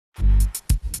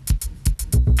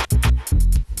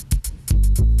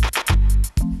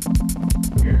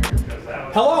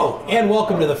Hello and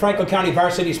welcome to the Franklin County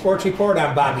Varsity Sports Report.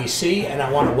 I'm Bobby C. and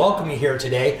I want to welcome you here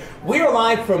today. We are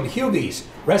live from Hubie's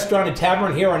Restaurant and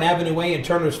Tavern here on Avenue A in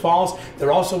Turners Falls.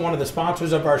 They're also one of the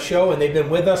sponsors of our show and they've been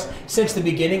with us since the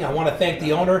beginning. I want to thank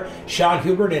the owner, Sean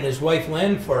Hubert, and his wife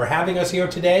Lynn for having us here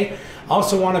today. I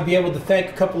also want to be able to thank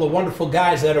a couple of wonderful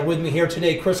guys that are with me here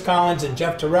today, Chris Collins and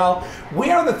Jeff Tirrell.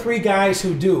 We are the three guys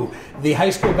who do the high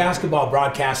school basketball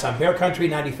broadcasts on Bear Country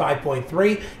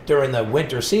 95.3 during the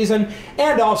winter season.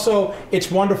 And also,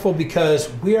 it's wonderful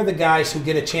because we are the guys who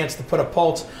get a chance to put a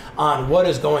pulse on what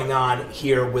is going on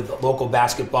here with local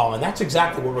basketball. And that's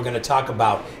exactly what we're going to talk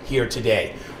about here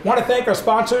today. I want to thank our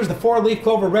sponsors, the Four Leaf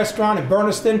Clover Restaurant in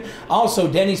Berniston,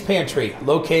 also Denny's Pantry,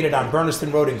 located on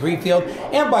Berniston Road in Greenfield,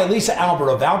 and by Lisa Albert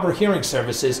of Albert Hearing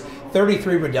Services,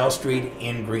 33 Riddell Street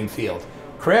in Greenfield.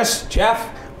 Chris,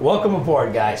 Jeff, welcome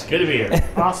aboard, guys. Good to be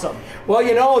here. Awesome. Well,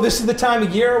 you know, this is the time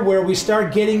of year where we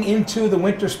start getting into the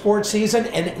winter sports season,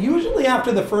 and usually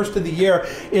after the first of the year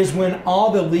is when all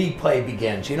the league play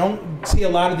begins. You don't see a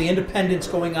lot of the independents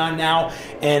going on now,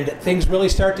 and things really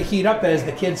start to heat up as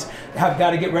the kids have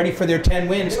got to get ready for their 10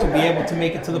 wins to be able to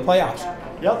make it to the playoffs.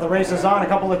 Yep, the race is on. A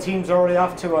couple of teams are already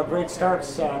off to great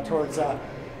starts towards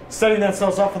setting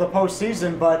themselves up for the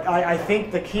postseason, but I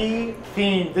think the key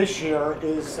theme this year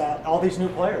is all these new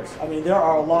players. I mean, there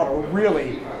are a lot of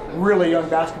really, really young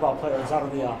basketball players out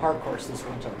on the hard course this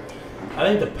winter. I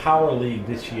think the Power League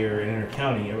this year in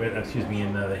Intercounty,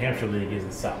 in the Hampshire League is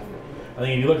the South. I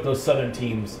think if you look at those Southern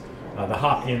teams, the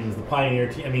Hopkins, the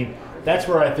Pioneer team, I mean, that's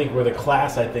where I think where the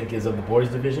class, I think, is of the boys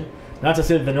division. Not to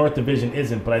say that the North Division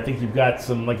isn't, but I think you've got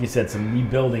some, like you said, some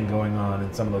rebuilding going on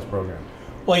in some of those programs.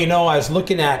 Well, you know, I was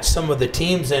looking at some of the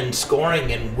teams and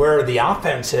scoring and where the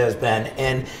offense has been,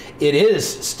 and it is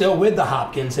still with the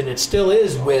Hopkins, and it still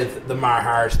is with the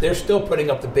Marhars. They're still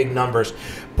putting up the big numbers,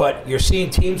 but you're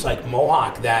seeing teams like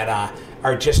Mohawk that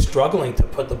are just struggling to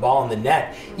put the ball in the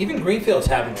net. Even Greenfield's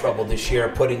having trouble this year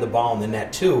putting the ball in the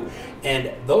net, too.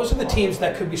 And those are the teams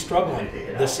that could be struggling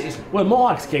this season. Well, in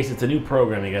Mohawk's case, it's a new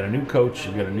program. You got a new coach,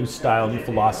 you got a new style, new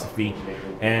philosophy,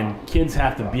 and kids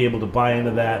have to be able to buy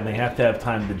into that, and they have to have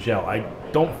time to gel. I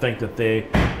don't think that they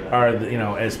are,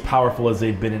 as powerful as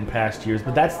they've been in past years,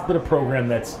 but that's been a program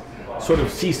that's sort of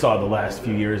seesawed the last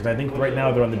few years, and I think right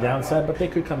now they're on the downside, but they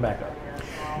could come back up.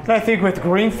 And I think with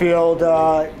Greenfield,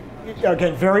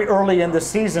 again, very early in the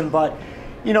season, but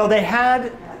they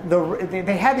had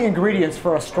the ingredients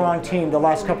for a strong team the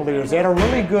last couple of years. They had a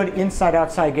really good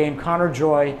inside-outside game. Connor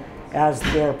Joy as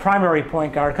their primary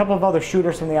point guard, a couple of other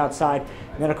shooters from the outside,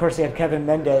 and then of course they had Kevin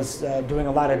Mendez doing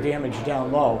a lot of damage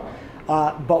down low.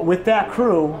 But with that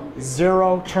crew,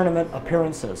 0 tournament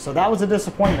appearances. So that was a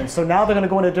disappointment. So now they're going to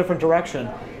go in a different direction.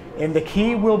 And the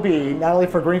key will be, not only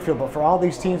for Greenfield, but for all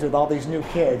these teams with all these new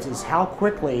kids, is how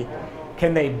quickly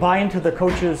can they buy into the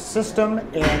coach's system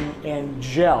and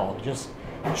gel, just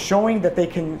showing that they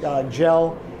can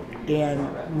gel and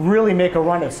really make a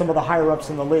run at some of the higher-ups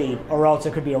in the league, or else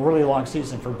it could be a really long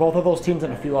season for both of those teams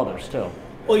and a few others, too.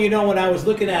 Well, when I was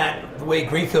looking at the way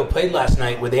Greenfield played last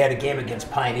night, where they had a game against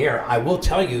Pioneer, I will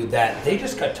tell you that they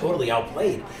just got totally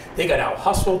outplayed. They got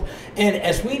out-hustled. And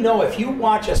as we know, if you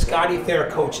watch a Scotty Thayer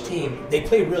coach team, they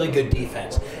play really good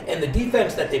defense. And the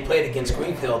defense that they played against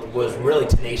Greenfield was really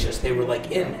tenacious. They were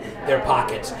like in their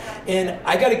pockets. And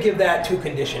I got to give that to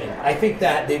conditioning. I think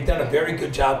that they've done a very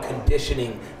good job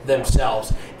conditioning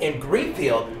themselves. In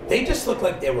Greenfield, they just looked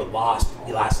like they were lost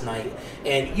last night.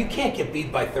 And you can't get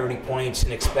beat by 30 points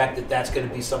and expect that that's going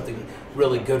to be something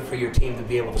really good for your team to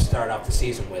be able to start off the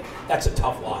season with. That's a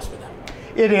tough loss for them.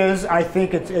 It is. I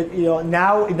think it's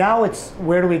now it's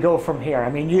where do we go from here?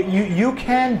 I mean, you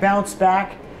can bounce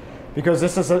back because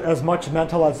this is as much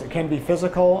mental as it can be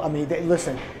physical. I mean,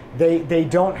 they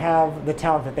don't have the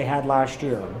talent that they had last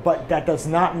year, but that does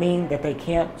not mean that they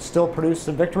can't still produce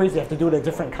some victories. They have to do it a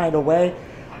different kind of way.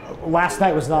 Last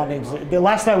night was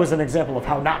an example of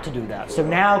how not to do that. So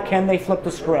now, can they flip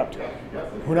the script?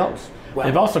 Who knows? Well,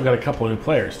 they've also got a couple of new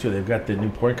players, too. They've got the new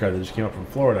point guard that just came up from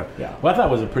Florida. Yeah. Well, I thought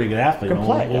was a pretty good athlete.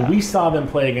 When we saw them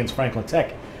play against Franklin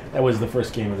Tech, that was the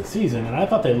first game of the season, and I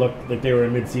thought they looked like they were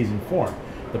in mid-season form.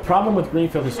 The problem with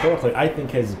Greenfield historically, I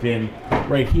think, has been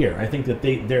right here. I think that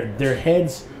their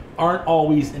heads aren't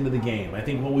always into the game. I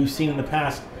think what we've seen in the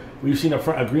past, we've seen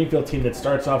a Greenfield team that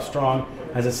starts off strong,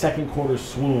 has a second quarter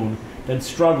swoon, then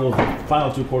struggles the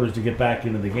final 2 quarters to get back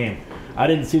into the game. I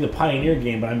didn't see the Pioneer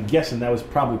game, but I'm guessing that was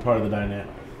probably part of the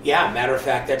dynamic. Yeah, matter of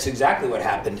fact, that's exactly what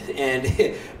happened.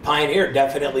 And Pioneer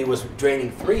definitely was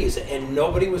draining threes, and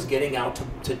nobody was getting out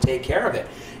to take care of it.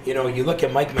 You look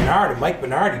at Mike Menard, and Mike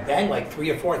Menard, he banged like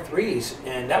 3 or 4 threes,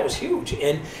 and that was huge.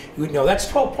 And, that's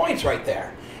 12 points right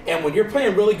there. And when you're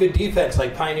playing really good defense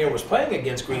like Pioneer was playing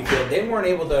against Greenfield, they weren't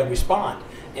able to respond.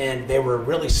 And they were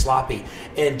really sloppy.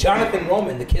 And Jonathan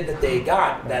Roman, the kid that they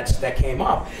got that came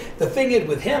up, the thing is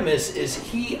with him is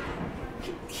he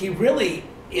really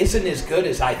isn't as good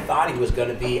as I thought he was going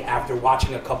to be after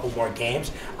watching a couple more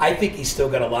games. I think he's still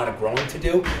got a lot of growing to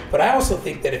do. But I also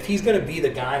think that if he's going to be the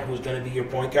guy who's going to be your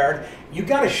point guard, you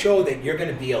got to show that you're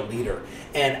going to be a leader.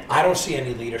 And I don't see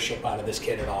any leadership out of this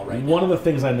kid at all right now. One of the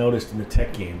things I noticed in the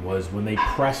Tech game was when they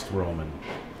pressed Roman,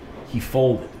 he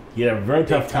folded. He had a very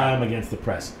tough time against the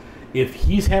press. If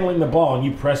he's handling the ball and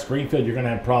you press Greenfield, you're going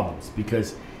to have problems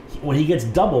because when he gets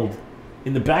doubled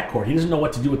in the backcourt, he doesn't know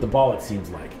what to do with the ball, it seems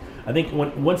like. I think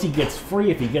once he gets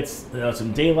free, if he gets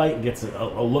some daylight and gets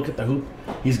a look at the hoop,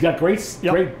 he's got great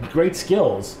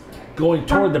skills going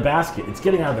toward the basket. It's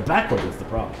getting out of the backcourt that's the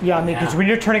problem. Yeah, I mean, because when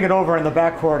you're turning it over in the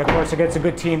backcourt, of course, against a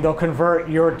good team, they'll convert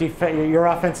your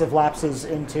offensive lapses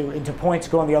into points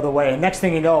going the other way. And next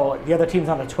thing you know, the other team's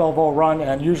on a 12-0 run,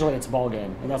 and usually it's a ball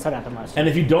game. And that's what happened last year. And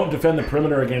if you don't defend the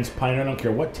perimeter against Pioneer, I don't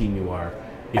care what team you are,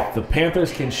 if the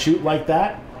Panthers can shoot like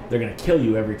that, they're going to kill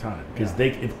you every time because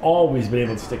they've always been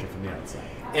able to stick it from the outside.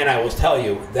 And I will tell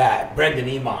you that Brendan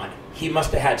Iman, he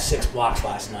must have had 6 blocks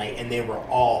last night, and they were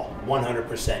all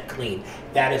 100% clean.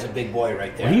 That is a big boy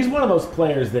right there. Well, he's one of those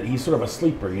players that he's sort of a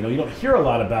sleeper. You know, you don't hear a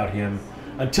lot about him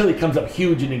until he comes up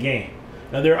huge in a game.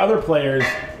 Now, there are other players,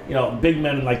 you know, big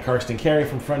men like Karsten Carey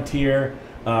from Frontier,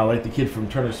 like the kid from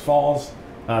Turner's Falls,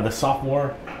 the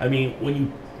sophomore. I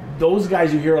mean, those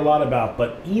guys you hear a lot about,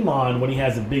 but Iman, when he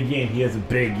has a big game, he has a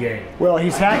big game. Well,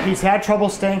 he's had trouble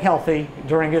staying healthy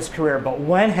during his career, but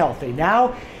when healthy,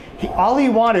 now all he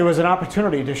wanted was an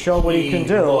opportunity to show what he can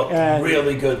do. He looked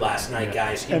really good last night,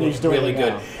 guys. He looked really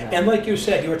good. Yeah. And like you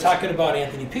said, you were talking about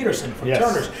Anthony Peterson from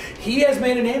Turner's. He has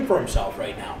made a name for himself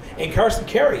right now. And Karsten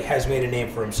Carey has made a name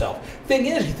for himself. Thing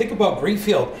is, you think about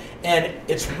Greenfield, and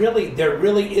there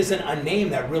really isn't a name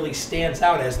that really stands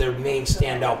out as their main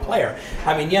standout player.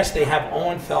 I mean, yes, they have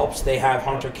Owen Phelps, they have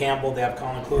Hunter Campbell, they have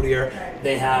Colin Cloutier,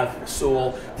 they have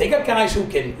Sewell. They got guys who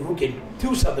can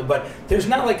do something, but there's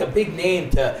not like a big name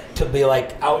to be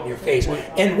like out in your face.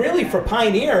 And really for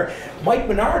Pioneer, Mike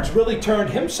Menard's really turned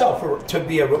himself to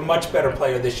be a much better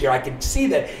player this year. I can see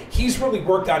that he's really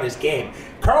worked on his game.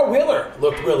 Carl Wheeler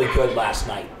looked really good last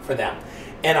night for them.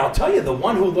 And I'll tell you, the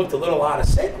one who looked a little out of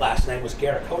sync last night was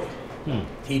Garrett Cody.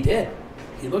 He did.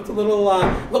 He looked a little,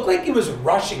 looked like he was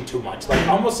rushing too much, like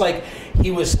almost like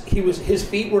his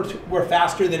feet were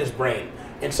faster than his brain.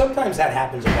 And sometimes that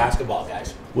happens in basketball,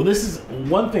 guys. Well, this is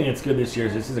one thing that's good this year.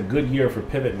 This is a good year for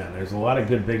pivot men. There's a lot of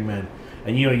good big men.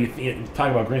 And, you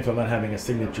talk about Greenfield not having a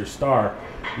signature star.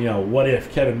 You know, what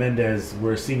if Kevin Mendez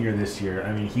were a senior this year?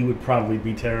 I mean, he would probably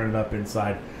be tearing it up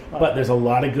inside. But there's a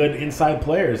lot of good inside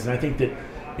players. And I think that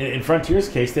in Frontier's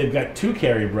case, they've got 2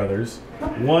 Carey brothers,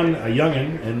 one a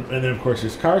youngin, and then, of course,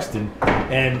 there's Karsten.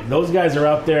 And those guys are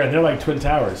out there, and they're like Twin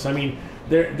Towers. So, I mean,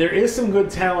 there is some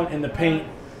good talent in the paint.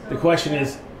 The question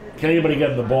is, can anybody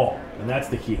get the ball? And that's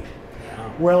the key.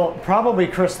 Well, probably,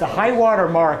 Chris, the high water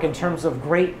mark in terms of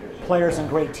great players and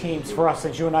great teams for us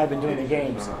since you and I have been doing the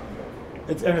games.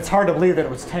 And it's hard to believe that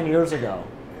it was 10 years ago.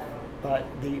 But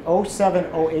the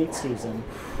 07-08 season,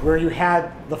 where you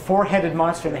had the 4-headed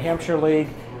monster in the Hampshire League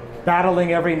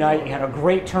battling every night. You had a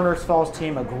great Turner's Falls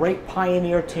team, a great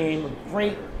Pioneer team, a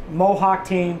great Mohawk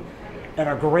team, and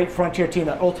a great Frontier team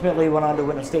that ultimately went on to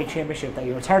win a state championship that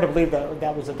year. It's hard to believe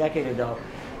that was a decade ago.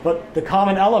 But the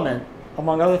common element,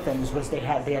 among other things, was they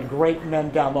had great men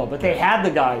down low. But they had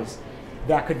the guys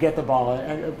that could get the ball.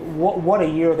 And what a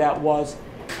year that was.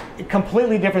 A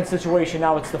completely different situation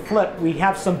now. It's the flip. We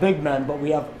have some big men, but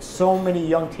we have so many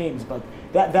young teams. But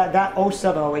that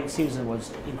 07-08 season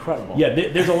was incredible. Yeah,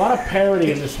 there's a lot of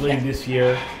parity in this league this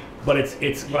year, but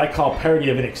it's what I call parity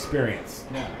of inexperience.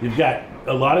 Yeah. You've got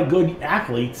a lot of good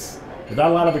athletes without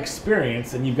a lot of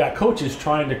experience, and you've got coaches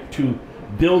trying to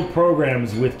build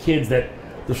programs with kids that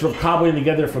they're sort of cobbling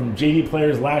together from JV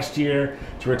players last year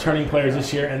to returning players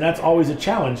this year, and that's always a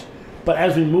challenge. But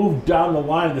as we move down the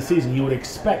line of the season, you would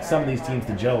expect some of these teams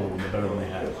to gel a little bit better than they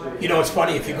have. You know, it's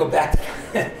funny, if you go back,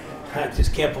 I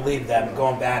just can't believe them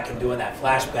going back and doing that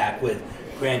flashback with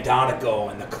Grant Donegal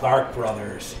and the Clark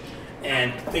brothers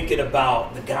and thinking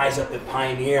about the guys up at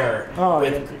Pioneer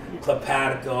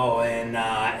Klepatico,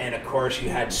 and of course you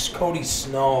had Cody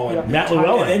Snow, and Matt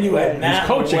Llewellyn. and then you had Matt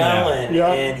Llewellyn,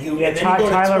 and you had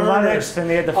Tyler Lennox, and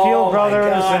they had the Field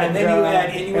brothers, and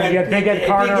then you had Big Ed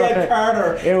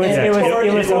Carter. It was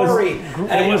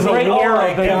a great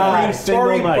era.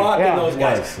 Story Buck Yeah. and those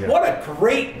guys. Yeah.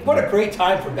 What a great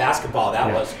time for basketball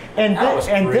that was. And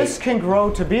Great. this can grow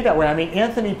to be that way. I mean,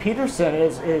 Anthony Peterson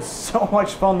is so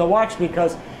much fun to watch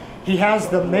because he has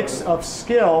the mix of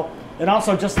skill and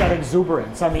also just that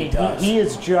exuberance. I mean, he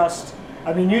is just.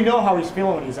 I mean, you know how he's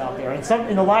feeling when he's out there.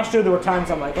 And last year there were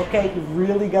times I'm like, okay, you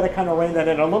really got to kind of rein that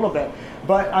in a little bit.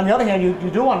 But on the other hand, you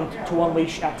do want him to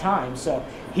unleash at times. So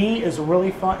he is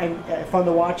really fun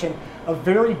to watch, and a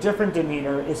very different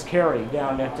demeanor is Carey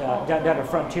down at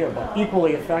Frontier, but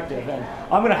equally effective. And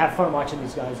I'm going to have fun watching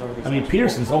these guys over these. I mean,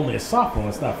 Peterson's only a sophomore.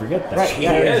 Let's not forget that. Right, He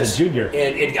is a junior.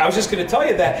 And I was just going to tell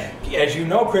you that, as you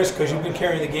know, Chris, because you've been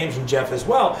carrying the games, and Jeff as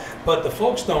well, but the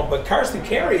folks don't. But Carson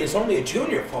Carey is only a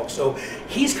junior, folks, so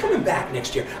he's coming back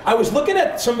next year. I was looking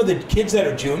at some of the kids that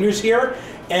are juniors here,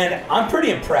 and I'm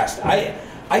pretty impressed.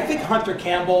 I think Hunter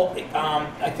Campbell,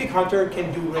 I think Hunter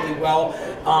can do really well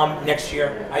next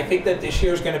year. I think that this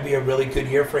year is going to be a really good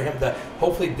year for him to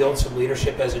hopefully build some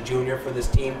leadership as a junior for this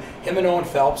team. Him and Owen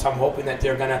Phelps, I'm hoping that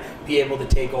they're going to be able to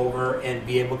take over and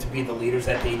be able to be the leaders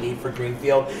that they need for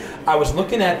Greenfield. I was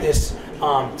looking at this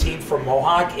team from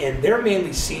Mohawk, and they're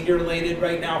mainly senior-related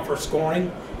right now for scoring,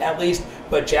 at least,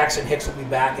 but Jackson Hicks will be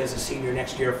back as a senior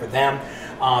next year for them.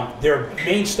 Their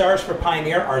main stars for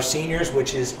Pioneer are seniors,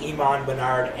 which is Iman,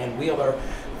 Bernard, and Wheeler,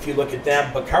 if you look at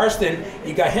them. But Karsten,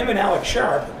 you got him and Alex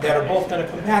Sharp that are both going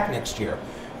to come back next year.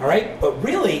 All right? But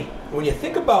really, when you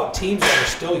think about teams that are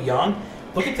still young,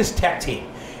 look at this Tech team.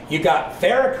 You got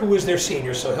Farrick, who is their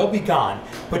senior, so he'll be gone.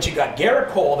 But you got Garrett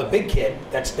Cole, the big kid,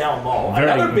 that's down low.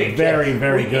 Another big kid.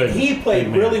 Very good. He played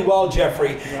really well,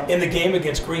 Jeffrey, in the game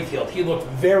against Greenfield. He looked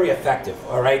very effective,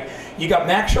 all right? You got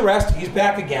Max Charest, he's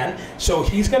back again, so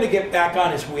he's going to get back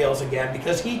on his wheels again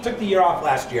because he took the year off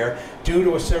last year due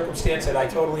to a circumstance that I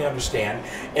totally understand.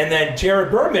 And then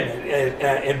Jared Bergman,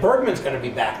 and Bergman's going to be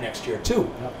back next year too.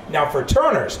 Now for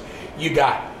Turners, you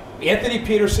got Anthony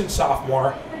Peterson,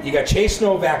 sophomore, you got Chase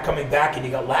Novak coming back, and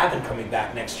you got Lavin coming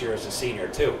back next year as a senior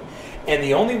too. And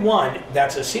the only one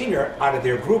that's a senior out of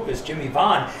their group is Jimmy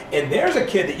Vaughn. And there's a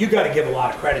kid that you got to give a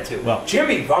lot of credit to. Well,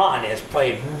 Jimmy Vaughn has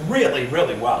played really,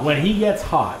 really well. When he gets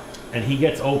hot and he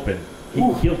gets open,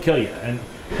 he'll kill you. And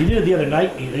he did it the other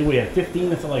night. We had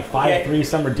 15, it's like 5-3,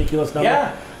 some ridiculous number.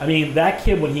 Yeah. I mean, that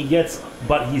kid, when he gets,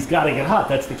 but he's got to get hot.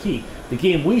 That's the key. The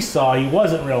game we saw, he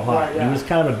wasn't real hot. Right, yeah. He was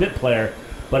kind of a bit player.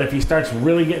 But if he starts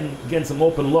really getting some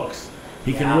open looks,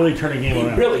 he can really turn a game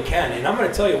around. He really can. And I'm going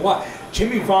to tell you what,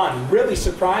 Jimmy Vaughn really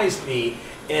surprised me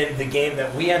in the game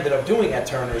that we ended up doing at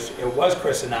Turner's. It was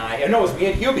Chris and I. No, it was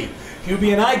me and Hubie.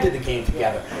 Hubie and I did the game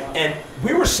together. And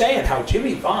we were saying how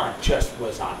Jimmy Vaughn just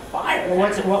was on fire.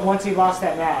 Well, once he lost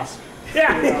that mask.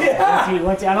 Yeah,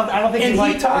 I don't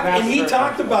think he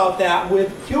talked about that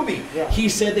with Hubie. Yeah. He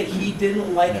said that he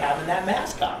didn't like having that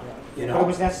mask on. You know, but it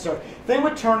was necessary. Thing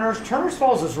with Turner's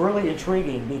Falls is really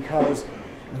intriguing because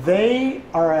they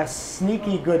are a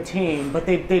sneaky good team, but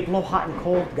they blow hot and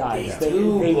cold guys. They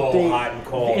blow hot and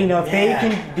cold. You know, if they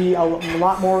can be a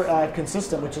lot more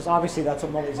consistent, which is obviously that's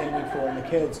what Mully's aiming for in the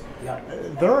kids. Yeah.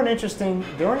 They're an interesting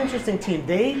team.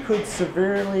 They could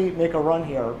severely make a run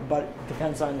here, but it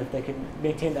depends on if they can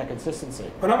maintain that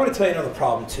consistency. But I'm going to tell you another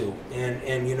problem too,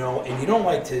 and you know, and you don't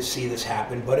like to see this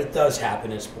happen, but it does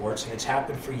happen in sports, and it's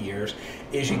happened for years.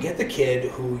 Is you get the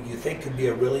kid who you think could be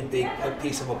a really big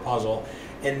piece of a puzzle,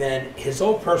 and then his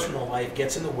own personal life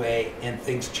gets in the way and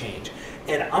things change.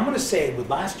 And I'm going to say with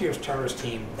last year's Turner's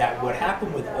team that what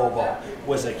happened with Ovo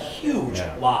was a huge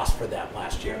loss for them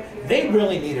last year. They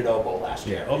really needed Ovo last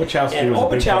year.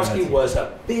 Obachowski was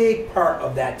a big part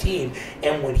of that team.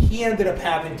 And when he ended up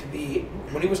having to be,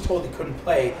 when he was told he couldn't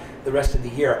play the rest of the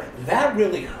year, that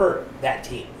really hurt that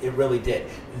team. It really did.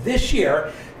 This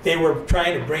year, they were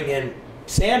trying to bring in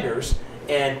Sanders,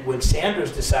 and when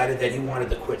Sanders decided that he wanted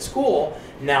to quit school,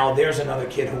 now there's another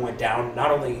kid who went down,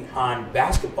 not only on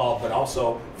basketball, but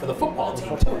also for the football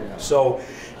team too. So,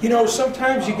 you know,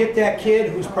 sometimes you get that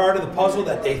kid who's part of the puzzle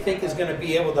that they think is going to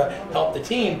be able to help the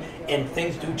team, and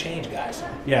things do change, guys.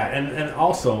 Yeah, and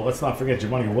also, let's not forget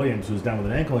Giovanni Williams, who's down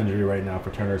with an ankle injury right now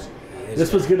for Turner's.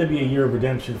 This was going to be a year of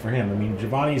redemption for him. I mean,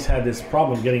 Giovanni's had this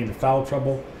problem getting into foul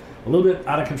trouble, a little bit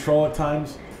out of control at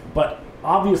times, but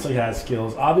obviously has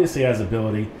skills, obviously has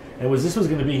ability, and this was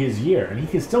going to be his year, and he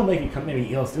can still make it. Maybe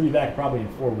he'll still be back probably in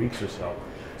 4 weeks or so.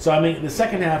 So I mean, the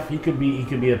second half he could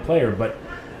be a player, but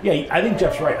yeah, I think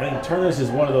Jeff's right. I think Turner's is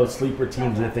one of those sleeper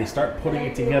teams that if they start putting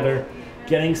it together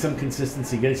getting some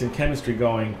consistency, getting some chemistry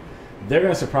going, they're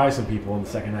going to surprise some people in the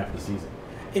second half of the season.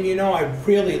 And I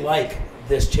really like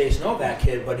this Chase Novak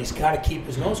kid, but he's got to keep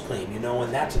his nose clean,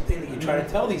 and that's the thing that you try to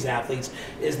tell these athletes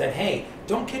is that, hey,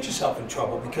 don't get yourself in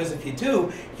trouble, because if you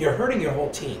do, you're hurting your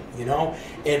whole team,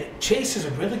 And Chase is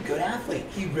a really good athlete.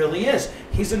 He really is.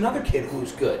 He's another kid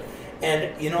who's good.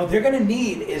 And, they're going to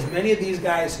need as many of these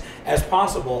guys as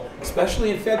possible,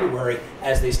 especially in February,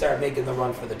 as they start making the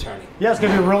run for the tourney. Yeah, it's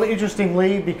going to be a really interesting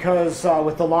league because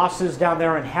with the losses down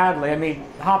there in Hadley,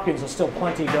 Hopkins is still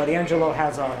plenty good. Angelo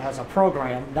has a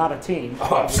program, not a team.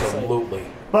 Oh, absolutely.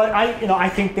 But I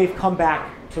think they've come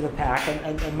back to the pack,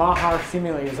 and Mahar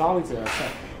seemingly is always there. So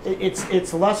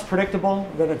it's less predictable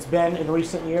than it's been in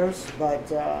recent years. But,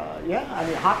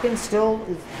 Hopkins still,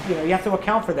 you have to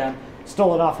account for them.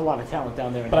 Still an awful lot of talent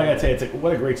down there. But I got to tell you,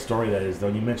 what a great story that is, though.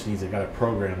 And you mentioned he's got a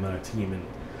program, not a team.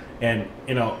 And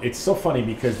it's so funny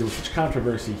because there was such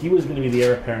controversy. He was going to be the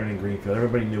heir apparent in Greenfield.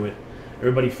 Everybody knew it.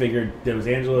 Everybody figured there was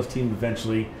Angelo's team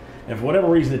eventually. And for whatever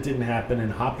reason, it didn't happen.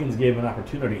 And Hopkins gave him an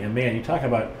opportunity. And, man, you talk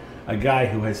about a guy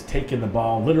who has taken the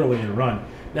ball literally and run.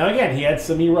 Now, again, he had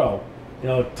Samiro,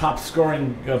 top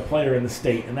scoring player in the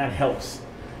state, and that helps.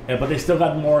 But they still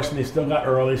got Morrison. They still got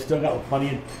Earl. They still got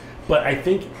plenty. But I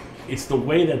think it's the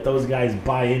way that those guys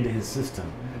buy into his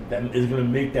system that is going to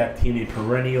make that team a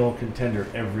perennial contender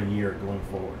every year going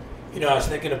forward. I was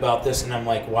thinking about this, and I'm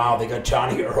like, wow, they got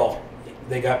Johnny Earl,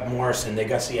 they got Morrison, they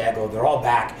got Siago, they're all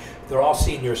back, they're all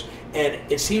seniors, and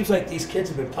it seems like these kids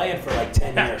have been playing for like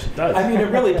 10 years. It does. It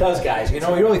really does, guys. You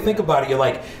really think about it, you're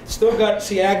like, still got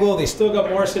Siago, they still got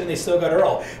Morrison, and they still got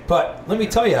Earl. But let me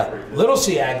tell you, little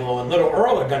Siago and little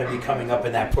Earl are going to be coming up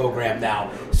in that program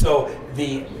now. So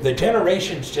the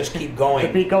generations just keep going.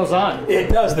 The beat goes on. It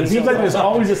does. It seems like there's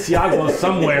always a Siago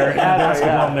somewhere in the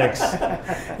basketball mix.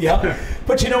 Yeah.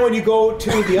 But when you go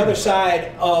to the other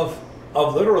side of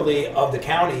literally of the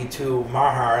county to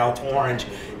Mahar out to Orange,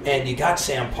 and you got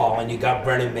Sam Paul, and you got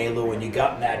Brennan Maylou, and you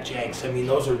got Matt Jenks.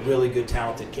 Those are really good,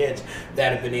 talented kids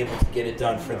that have been able to get it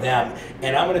done for them.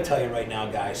 And I'm going to tell you right now,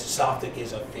 guys, Softic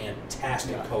is a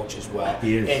fantastic coach as well.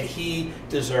 He is. And he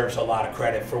deserves a lot of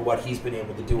credit for what he's been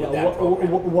able to do with that program.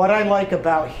 What I like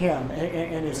about him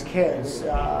and his kids,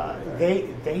 they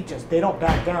don't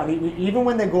back down. Even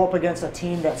when they go up against a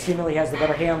team that seemingly has the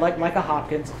better hand, like a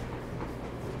Hopkins,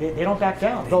 they don't back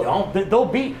down. They'll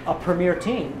beat a premier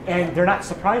team, and they're not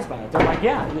surprised by it. They're like,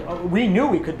 yeah, we knew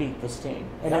we could beat this team,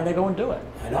 and then they go and do it.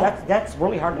 I know. That's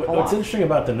really hard to pull What's off. interesting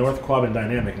about the North Quabbin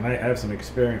dynamic, and I have some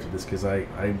experience with this because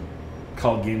I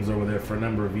called games over there for a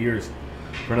number of years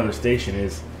for another station,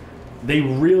 is they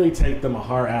really take the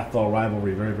Mahar-Athol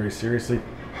rivalry very, very seriously.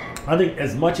 I think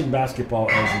as much in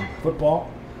basketball as in football,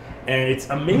 and it's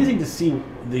amazing to see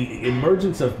the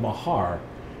emergence of Mahar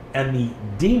and the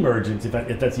demergence,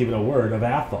 if that's even a word, of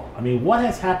Athol. What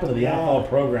has happened to the Athol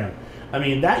program?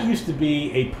 That used to be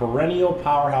a perennial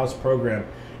powerhouse program,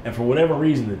 and for whatever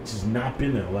reason, it's just not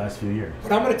been there the last few years.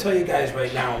 But I'm going to tell you guys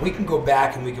right now, and we can go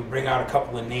back and we can bring out a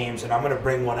couple of names, and I'm going to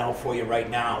bring one out for you right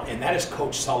now, and that is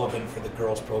Coach Sullivan for the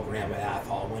girls program at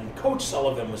Athol. When Coach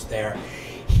Sullivan was there,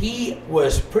 he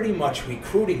was pretty much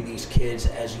recruiting these kids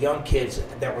as young kids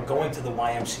that were going to the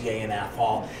YMCA in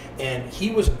Athol, and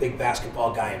he was a big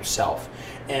basketball guy himself.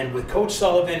 And with Coach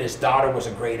Sullivan, his daughter was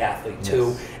a great athlete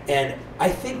too. Yes. And I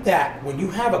think that when you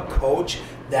have a coach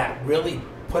that really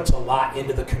puts a lot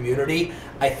into the community,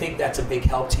 I think that's a big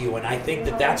help to you. And I think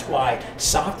that that's why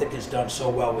Softic has done so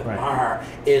well with Mahar,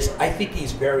 is I think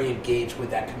he's very engaged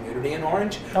with that community in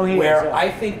Orange,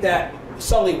 I think that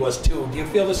Sully was too. Do you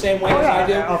feel the same way as I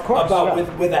do? Of course, about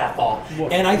with Athol?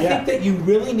 And I think that you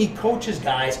really need coaches,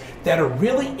 guys, that are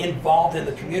really involved in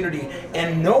the community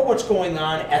and know what's going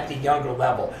on at the younger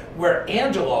level, where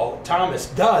Angelo Thomas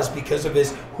does because of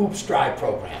his Hoop Stride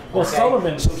program. Well,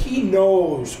 Sullivan, so he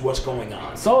knows what's going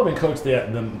on. Sullivan coached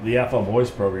the Athol boys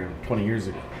program 20 years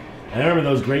ago. And I remember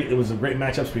it was a great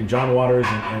matchup between John Waters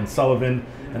and Sullivan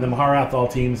and the Mahar Athol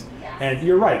teams. And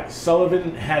you're right,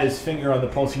 Sullivan had his finger on the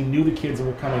pulse. He knew the kids that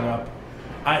were coming up.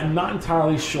 I'm not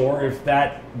entirely sure if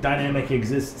that dynamic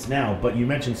exists now, but you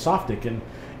mentioned Softic, and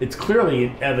it's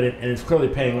clearly evident and it's clearly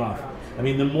paying off.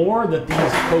 The more that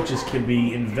these coaches can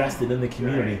be invested in the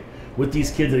community with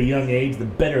these kids at a young age, the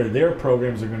better their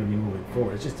programs are going to be moving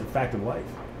forward. It's just a fact of life.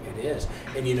 It is.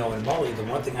 And in Mully, the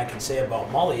one thing I can say about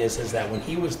Mully is that when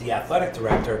he was the athletic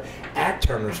director at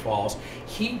Turner's Falls,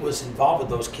 he was involved with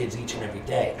those kids each and every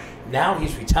day. Now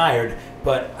he's retired,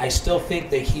 but I still think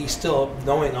that he's still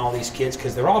knowing all these kids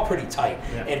because they're all pretty tight.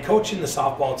 Yeah. And coaching the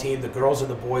softball team, the girls and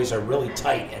the boys are really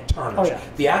tight at Turner's. Oh, yeah.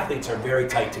 The athletes are very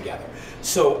tight together.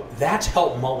 So that's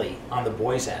helped Mully on the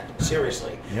boys' end,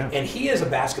 seriously. Yeah. And he is a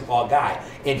basketball guy.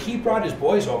 And he brought his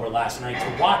boys over last night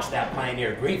to watch that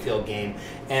Pioneer Greenfield game.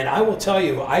 And I will tell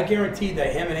you, I guarantee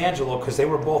that him and Angelo, because they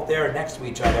were both there next to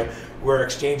each other, were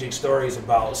exchanging stories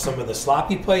about some of the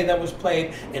sloppy play that was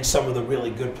played and some of the really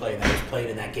good play that was played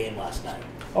in that game last night.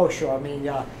 Oh, sure. I mean,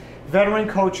 veteran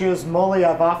coaches, Mully,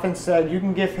 I've often said, you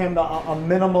can give him a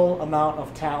minimal amount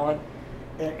of talent.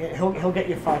 He'll get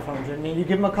you 500. I mean, you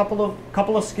give him a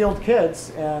couple of skilled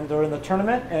kids, and they're in the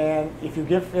tournament. And if you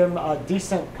give him a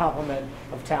decent complement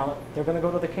of talent, they're going to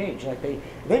go to the cage. Like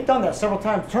they've done that several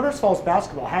times. Turner's Falls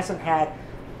basketball hasn't had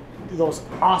those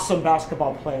awesome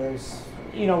basketball players.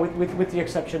 With the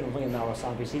exception of Liam Ellis,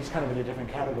 obviously he's kind of in a different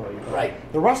category. But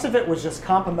right. The rest of it was just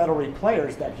complementary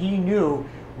players that he knew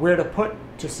where to put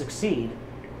to succeed.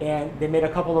 And they made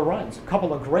a couple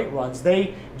of great runs.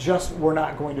 They just were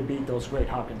not going to beat those great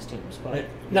Hopkins teams. But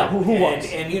no, who was?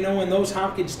 And and those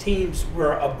Hopkins teams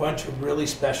were a bunch of really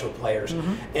special players.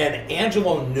 Mm-hmm. And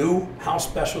Angelo knew how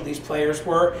special these players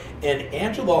were. And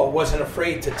Angelo wasn't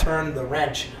afraid to turn the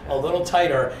wrench a little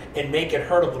tighter and make it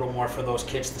hurt a little more for those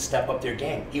kids to step up their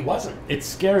game. He wasn't. It's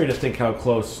scary to think how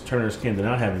close Turner's came to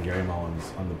not having Gary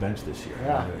Mullins on the bench this year.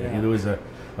 Yeah. There was a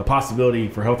possibility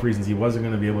for health reasons he wasn't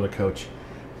going to be able to coach.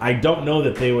 I don't know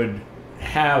that they would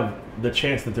have the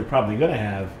chance that they're probably going to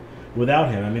have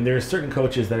without him. I mean, there are certain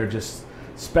coaches that are just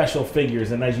special figures,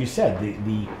 and as you said,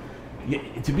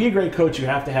 to be a great coach, you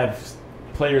have to have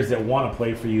players that want to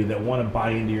play for you, that want to buy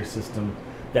into your system,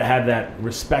 that have that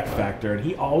respect factor, and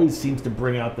he always seems to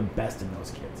bring out the best in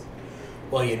those kids.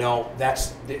 Well,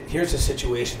 here's a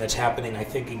situation that's happening, I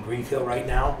think, in Greenfield right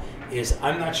now, is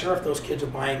I'm not sure if those kids are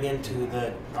buying into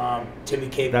the Timmy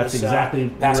Capel's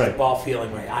basketball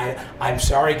feeling right. I'm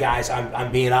sorry, guys.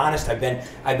 I'm being honest. I've been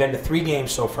to 3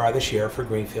 games so far this year for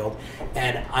Greenfield,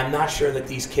 and I'm not sure that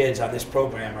these kids on this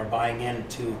program are buying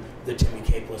into the Timmy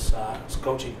Capel's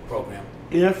coaching program.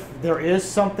 If there is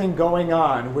something going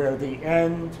on where the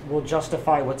end will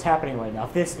justify what's happening right now,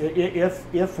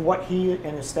 if what he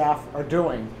and his staff are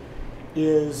doing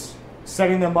is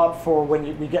setting them up for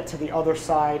when we get to the other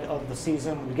side of the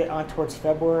season, when we get on towards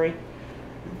February,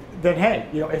 then hey,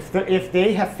 if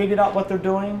they have figured out what they're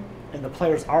doing and the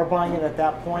players are buying it at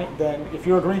that point, then if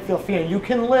you're a Greenfield fan, you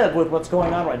can live with what's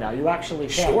going on right now. You actually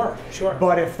can. Sure.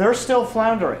 But if they're still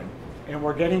floundering, and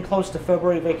we're getting close to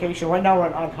February vacation. Right now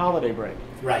we're on holiday break.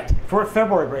 Right. For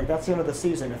February break, that's the end of the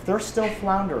season. If they're still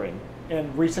floundering,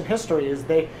 in recent history is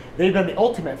they've been the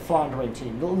ultimate floundering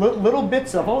team. Little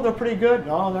bits of, they're pretty good.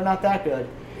 No, they're not that good.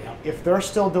 Yeah. If they're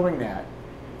still doing that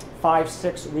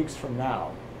 5-6 weeks from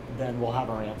now, then we'll have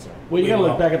our answer. Well, you got to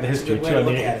look back at the history, too. I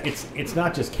mean, it's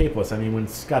not just Capeless. I mean, when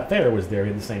Scott Thayer was there,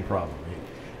 he had the same problem.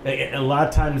 A lot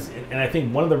of times, and I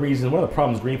think one of the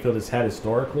problems Greenfield has had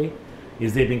historically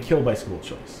is they've been killed by school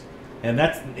choice. And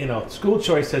that's, school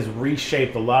choice has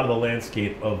reshaped a lot of the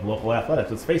landscape of local athletics.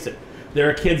 Let's face it, there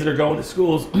are kids that are going to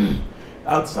schools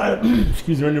outside of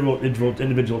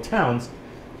individual towns,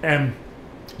 and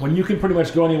when you can pretty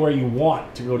much go anywhere you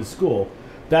want to go to school,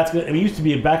 it used to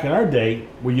be back in our day,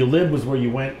 where you lived was where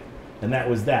you went, and that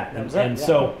was that.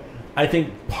 So I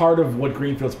think part of what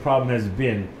Greenfield's problem has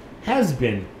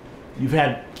been, you've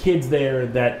had kids there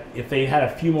that if they had a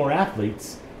few more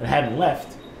athletes that hadn't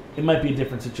left, it might be a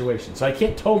different situation. So I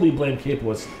can't totally blame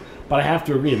Capeless, but I have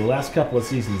to agree, the last couple of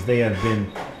seasons they have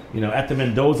been, at the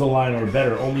Mendoza line or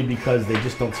better, only because they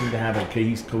just don't seem to have a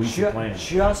cohesive plan.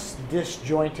 Just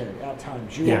disjointed at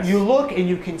times. You look and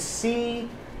you can see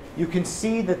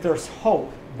that there's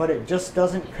hope, but it just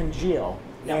doesn't congeal.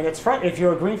 Yeah. And it's if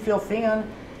you're a Greenfield fan,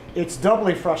 it's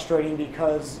doubly frustrating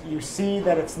because you see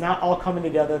that it's not all coming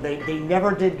together. They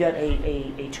never did get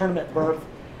a tournament berth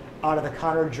out of the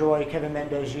Connor Joy, Kevin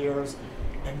Mendez years.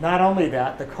 And not only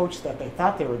that, the coach that they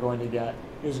thought they were going to get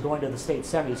is going to the state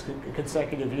semis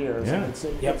consecutive years. Yeah. And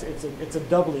it's a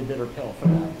doubly bitter pill for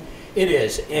them. It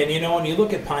is. And, when you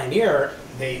look at Pioneer,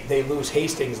 they lose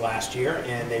Hastings last year,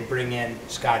 and they bring in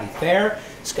Scotty Thayer.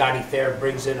 Scotty Thayer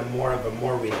brings in a more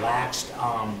relaxed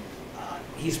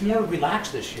he's more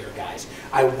relaxed this year, guys.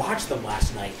 I watched them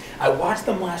last night. I watched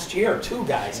them last year, too,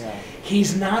 guys. Yeah.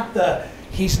 He's not the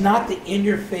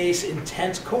in-your-face,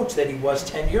 intense coach that he was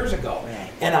 10 years ago. Yeah.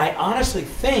 And I honestly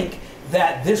think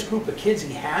that this group of kids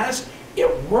he has,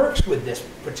 it works with this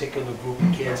particular group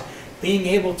of kids, being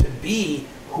able to be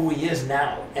who he is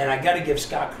now. And I got to give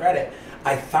Scott credit.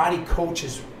 I thought he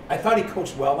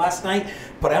coached well last night,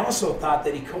 but I also thought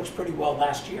that he coached pretty well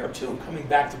last year too, coming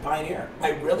back to Pioneer.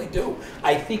 I really do.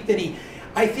 I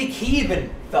think he even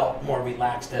felt more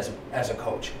relaxed as a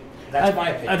coach. That's my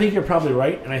opinion. I think you're probably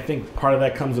right, and I think part of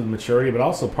that comes with maturity, but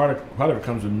also part of it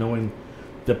comes with knowing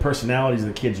the personalities of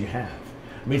the kids you have.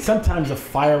 I mean, sometimes a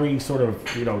fiery sort of,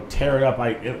 tear it up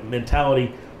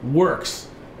mentality works.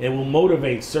 It will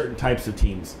motivate certain types of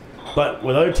teams. But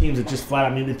with other teams, it's just flat.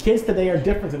 I mean, the kids today are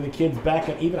different than the kids back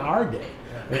in even our day.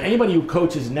 I mean, anybody who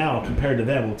coaches now compared to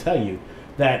them will tell you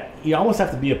that you almost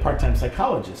have to be a part-time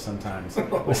psychologist sometimes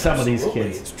with some of these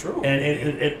kids. It's true. And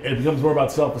it becomes more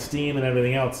about self-esteem and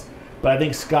everything else. But I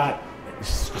think Scott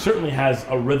certainly has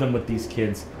a rhythm with these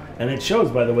kids, and it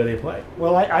shows by the way they play.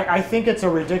 Well, I think it's a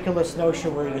ridiculous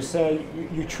notion where you say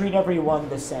you treat everyone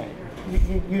the same.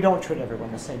 You don't treat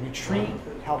everyone the same. You treat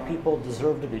how people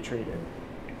deserve to be treated.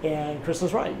 And Chris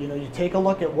is right. You take a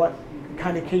look at what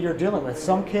kind of kid you're dealing with.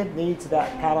 Some kid needs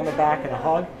that pat on the back and a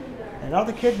hug.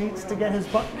 Another kid needs to get his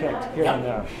butt kicked here and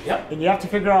there. Yep. And you have to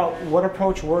figure out what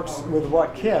approach works with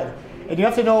what kid. And you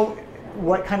have to know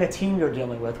what kind of team you're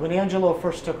dealing with. When Angelo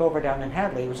first took over down in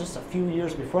Hadley, it was just a few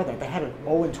years before that. They had an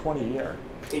 0-20 year.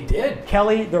 They did.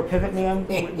 Kelly, their pivot man,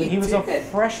 when he was a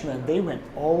freshman, they went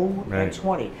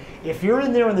 0-20. If you're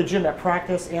in there in the gym at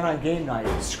practice and on game night,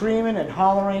 screaming and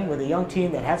hollering with a young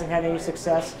team that hasn't had any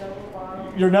success,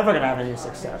 you're never going to have any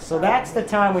success. So that's the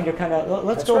time when you're kind of,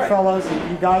 let's go, fellas,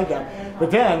 and you guide them.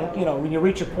 But then, when you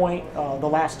reach a point, the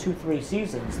last 2-3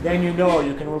 seasons, then you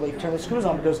can really turn the screws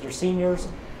on because they're seniors.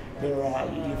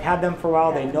 You've had them for a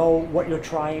while. They know what you're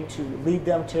trying to lead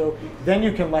them to. Then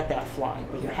you can let that fly.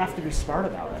 But you have to be smart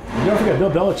about it. You don't forget,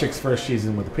 Bill Belichick's first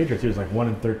season with the Patriots, he was like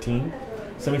 1-13.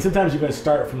 So, I mean, sometimes you're going to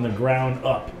start from the ground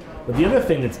up. But the other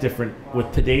thing that's different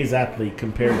with today's athlete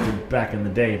compared to back in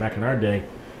our day,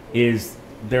 is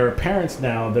there are parents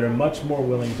now that are much more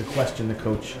willing to question the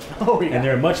coach. Oh, yeah. And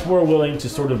they're much more willing to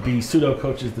sort of be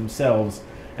pseudo-coaches themselves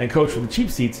and coach for the cheap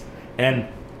seats. And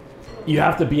you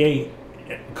have to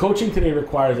coaching today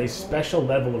requires a special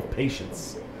level of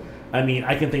patience. I mean,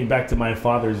 I can think back to my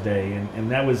father's day,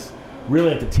 and that was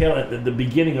really at the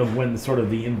beginning of when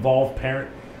the involved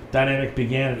parent dynamic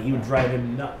began, and he would drive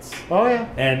him nuts. Oh, yeah.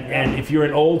 And if you're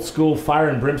an old school fire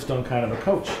and brimstone kind of a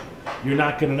coach, you're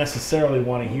not going to necessarily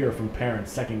want to hear from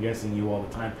parents second-guessing you all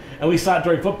the time. And we saw it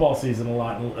during football season a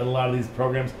lot in a lot of these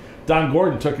programs. Don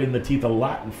Gordon took it in the teeth a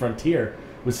lot in Frontier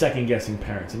with second-guessing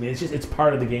parents. I mean, it's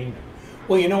part of the game.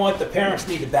 Well, you know what? The parents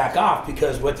need to back off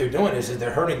because what they're doing is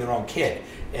they're hurting their own kid.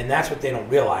 And that's what they don't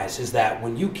realize is that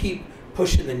when you keep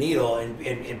pushing the needle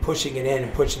and pushing it in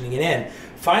and pushing it in,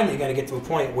 finally you're going to get to a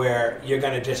point where you're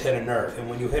going to just hit a nerve. And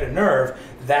when you hit a nerve,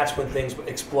 that's when things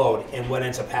explode. And what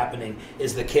ends up happening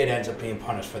is the kid ends up being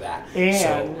punished for that.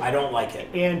 So I don't like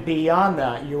it. And beyond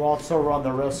that, you also run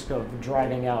the risk of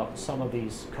driving out some of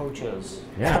these coaches.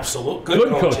 Yeah. Absolutely. Good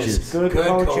coaches. Good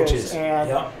coaches.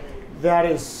 And that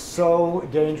is so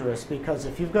dangerous because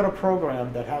if you've got a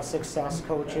program that has success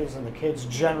coaches and the kids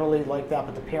generally like that,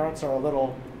 but the parents are a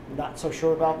little not so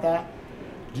sure about that,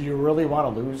 do you really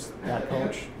want to lose that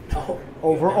coach? No.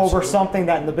 Over something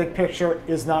that in the big picture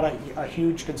is not a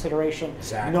huge consideration?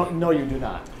 Exactly. No, you do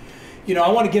not. I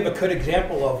want to give a good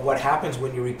example of what happens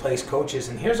when you replace coaches,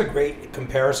 and here's a great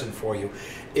comparison for you.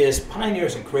 Pioneer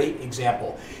is a great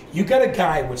example. You got a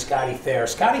guy with Scotty Fair.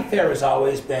 Scotty Fair has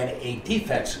always been a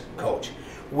defense coach,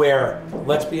 where,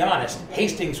 let's be honest,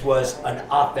 Hastings was an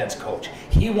offense coach.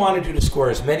 He wanted you to score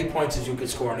as many points as you could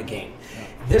score in a game.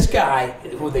 This guy,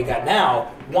 who they got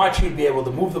now, wants you to be able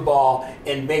to move the ball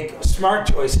and make smart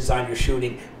choices on your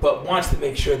shooting, but wants to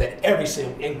make sure that every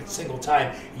single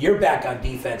time you're back on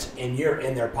defense and you're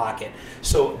in their pocket.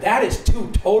 So that is two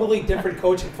totally different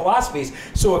coaching philosophies.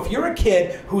 So if you're a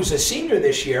kid who's a senior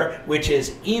this year, which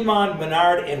is Iman,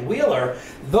 Menard, and Wheeler,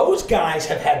 those guys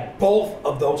have had both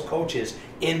of those coaches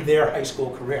in their high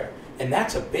school career. And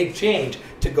that's a big change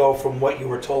to go from what you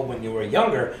were told when you were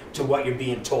younger to what you're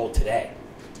being told today.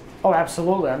 Oh,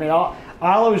 absolutely. I mean, I'll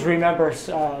always remember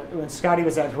when Scotty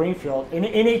was at Greenfield in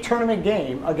a tournament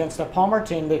game against a Palmer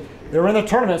team. They were in the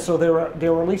tournament, so they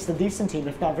were at least a decent team,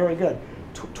 if not very good.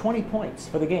 20 points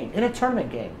for the game in a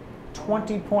tournament game.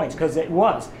 20 points because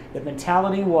the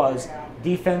mentality was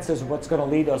defense is what's going to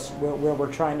lead us where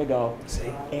we're trying to go.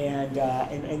 See? And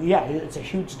yeah, it's a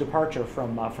huge departure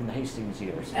from the Hastings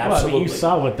years. Absolutely. Well, I mean, you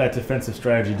saw what that defensive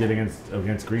strategy did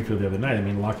against Greenfield the other night. I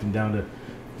mean, locked him down to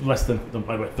less than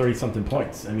 30-something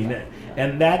points. I mean,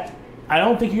 and that I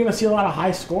don't think you're going to see a lot of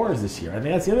high scores this year. I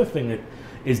think that's the other thing that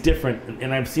is different,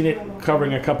 and I've seen it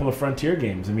covering a couple of Frontier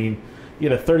games. I mean, he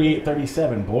had a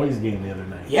 38-37 boys game the other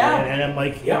night. Yeah. And I'm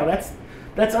like, you know,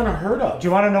 that's unheard of. Do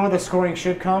you want to know where the scoring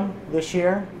should come this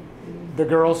year? The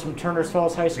girls from Turner's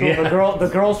Falls High School, Yeah. the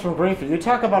girls from Greenfield. You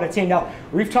talk about a team. Now,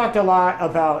 we've talked a lot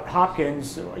about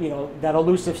Hopkins, you know, that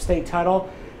elusive state title.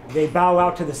 They bow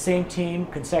out to the same team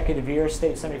consecutive years,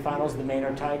 state semifinals, the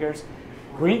Maynard Tigers.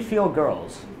 Greenfield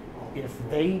girls, if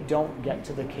they don't get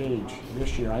to the cage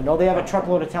this year, I know they have a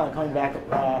truckload of talent coming back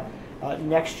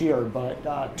next year,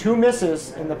 but 2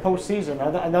 misses in the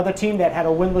postseason. Another team that had a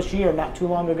winless year not too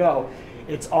long ago.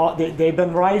 It's all they've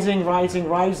been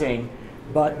rising,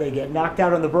 but they get knocked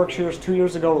out in the Berkshires 2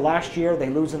 years ago. Last year, they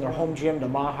lose in their home gym to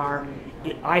Mahar.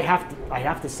 I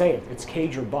have to say it. It's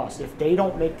cage or bust. If they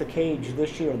don't make the cage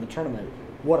this year in the tournament,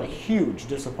 what a huge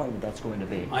disappointment that's going to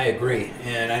be. I agree,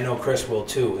 and I know Chris will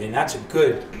too. And that's a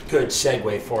good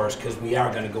segue for us because we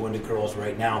are going to go into girls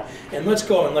right now. And let's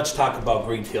go and let's talk about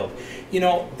Greenfield. You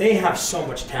know, they have so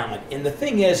much talent. And the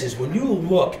thing is when you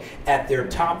look at their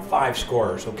top 5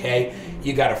 scorers, okay,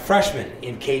 you got a freshman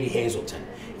in Katie Hazelton.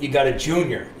 You got a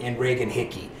junior in Reagan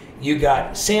Hickey. You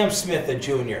got Sam Smith, a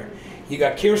junior. You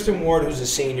got Kirsten Ward, who's a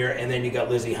senior, and then you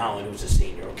got Lizzie Holland, who's a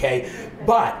senior, okay?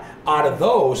 But out of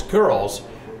those girls,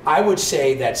 I would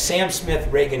say that Sam Smith,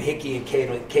 Reagan Hickey, and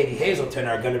Katie Hazelton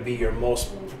are going to be your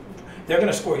most, they're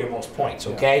going to score your most points,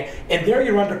 okay? Yeah. And they're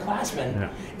your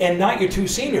underclassmen and not your 2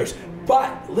 seniors.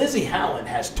 But Lizzie Holland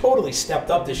has totally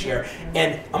stepped up this year.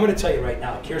 And I'm going to tell you right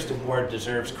now, Kirsten Ward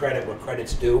deserves credit where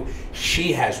credit's due.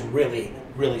 She has really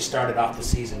started off the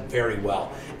season very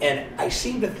well. And I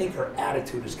seem to think her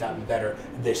attitude has gotten better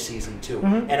this season too.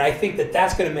 Mm-hmm. And I think that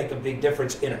that's going to make a big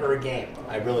difference in her game.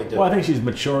 I really do. Well, I think she's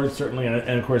matured, certainly.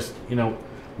 And of course, you know,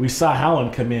 we saw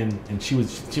Holland come in and she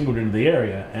moved into the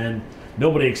area. And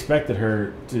nobody expected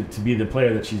her to be the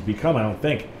player that she's become, I don't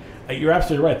think. You're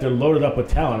absolutely right. They're loaded up with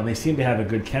talent, and they seem to have a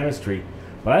good chemistry.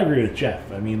 But I agree with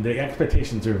Jeff. I mean, the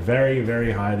expectations are very,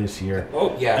 very high this year.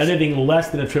 Oh, yes. Anything less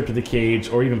than a trip to the cage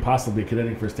or even possibly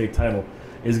contending for a state title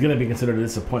is going to be considered a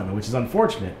disappointment, which is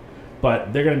unfortunate.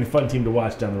 But they're going to be a fun team to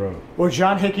watch down the road. Well,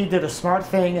 John Hickey did a smart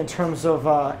thing in terms of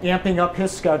amping up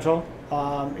his schedule.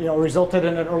 You know, resulted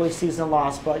in an early season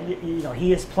loss, but you know,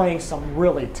 he is playing some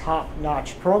really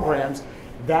top-notch programs.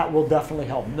 That will definitely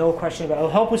help. No question about it.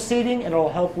 It'll help with seeding, and it'll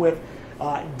help with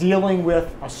dealing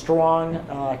with a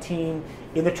strong team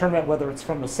in the tournament, whether it's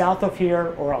from the south of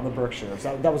here or out in the Berkshires.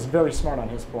 That was very smart on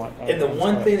his part. And the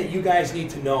one thing that you guys need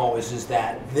to know is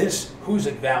that this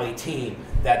Hoosick Valley team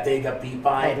that they got beat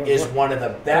by is one of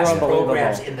the best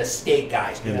programs in the state,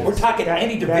 guys. We're talking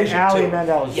any division,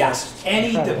 too. Yes,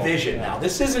 any division now.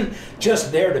 This isn't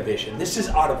just their division. This is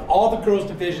out of all the girls'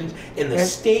 divisions in the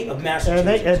state of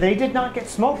Massachusetts. And they did not get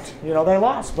smoked. You know, they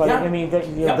lost, but I mean,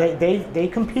 they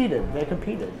competed. They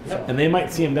competed. So. And they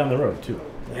might see them down the road, too.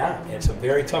 Yeah, it's a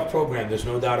very tough program. There's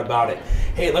no doubt about it.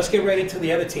 Hey, let's get ready to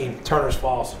the other team, Turner's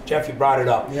Falls. Jeff, you brought it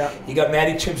up. Yeah. You got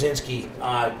Maddie Chimzinski,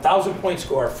 1,000-point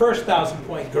scorer, first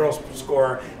 1,000-point girls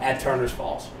scorer at Turner's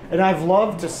Falls. And I've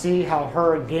loved to see how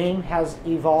her game has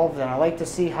evolved, and I like to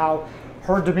see how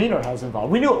her demeanor has evolved.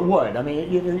 We knew it would. I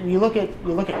mean, you look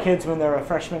at kids when they're a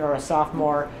freshman or a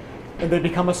sophomore, and they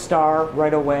become a star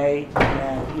right away,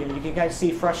 and you can kind of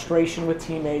see frustration with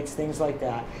teammates, things like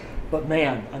that. But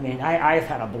man, I mean, I've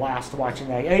had a blast watching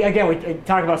that. Again, we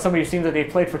talk about somebody who seems that they've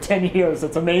played for 10 years.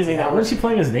 It's amazing. Yeah, wasn't she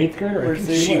playing as an 8th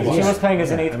grader? She was playing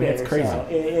as an 8th grader. It's crazy. So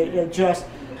it just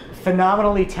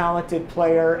phenomenally talented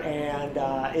player, and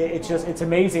it's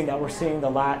amazing that we're seeing the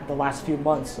last few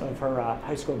months of her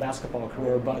high school basketball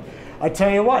career. But I tell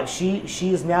you what, she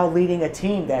is now leading a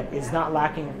team that is not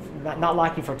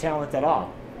lacking for talent at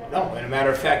all. No, and a matter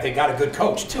of fact, they got a good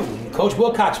coach too. And Coach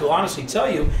Wilcox will honestly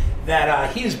tell you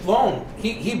that he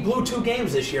blew 2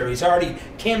 games this year. He's already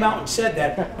came out and said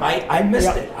that I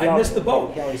missed it. I missed the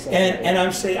boat. And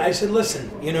I said, listen,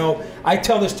 you know, I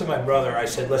tell this to my brother. I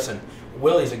said, listen,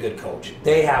 Willie's a good coach.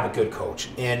 They have a good coach,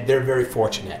 and they're very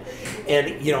fortunate.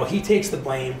 And you know, he takes the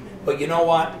blame. But you know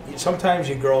what? Sometimes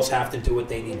you girls have to do what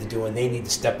they need to do, and they need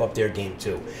to step up their game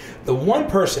too. The one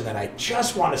person that I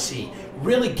just want to see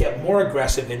really get more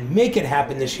aggressive and make it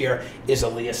happen this year is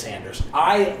Aaliyah Sanders.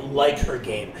 I like her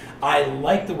game. I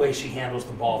like the way she handles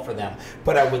the ball for them.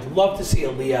 But I would love to see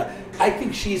Aaliyah. I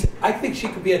think she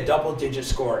could be a double-digit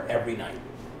scorer every night.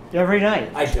 Every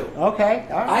night? I do. Okay.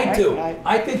 All right. I do.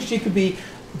 I think she could be.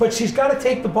 But she's got to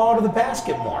take the ball to the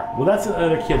basket more. Well, that's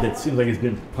another kid that seems like he's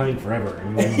been playing forever. I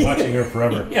mean, we've been watching her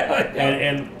forever.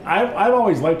 And I've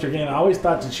always liked her game. I always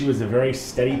thought that she was a very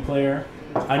steady player.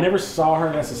 I never saw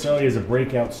her necessarily as a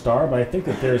breakout star, but I think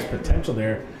that there's potential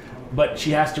there. But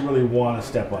she has to really want to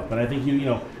step up. And I think, you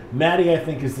know, Maddie, I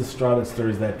think, is the straw that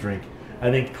stirs that drink. I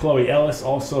think Chloe Ellis,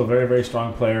 also a very, very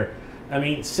strong player. I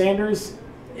mean, Sanders,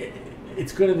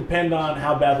 it's going to depend on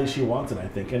how badly she wants it, I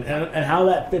think, and how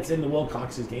that fits into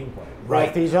Wilcox's game plan. Right.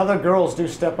 If these other girls do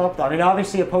step up, though, I mean,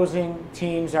 obviously opposing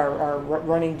teams are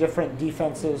running different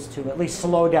defenses to at least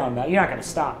slow down that. You're not going to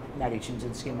stop Maddie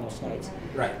Chinzinski most nights.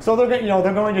 Right. So they're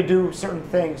going to do certain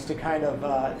things to kind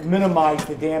of minimize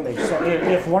the damage. So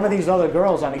if one of these other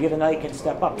girls on a given night can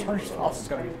step up, Turner's Falls is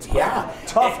going to be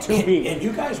tough to beat. And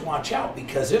you guys watch out,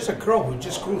 because there's a girl who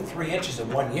just grew 3 inches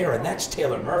in 1 year, and that's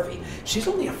Taylor Murphy. She's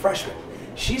only a freshman.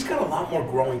 She's got a lot more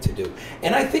growing to do.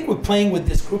 And I think we're playing with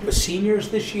this group of seniors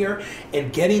this year,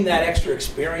 and getting that extra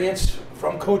experience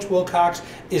from Coach Wilcox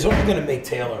is only going to make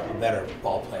Taylor a better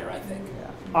ball player, I think.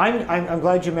 I'm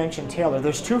glad you mentioned Taylor.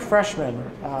 There's 2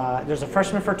 freshmen. There's a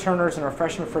freshman for Turners and a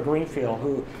freshman for Greenfield,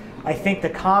 who I think the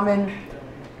common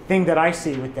thing that I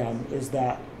see with them is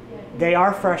that they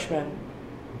are freshmen,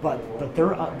 but they're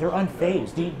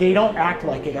unfazed. They don't act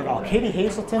like it at all. Katie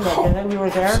Hazelton, that night we were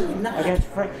there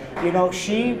against,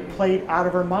 she played out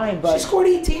of her mind. But she scored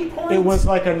 18 points. It was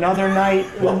like another night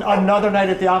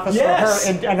at the office for her.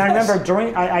 And I remember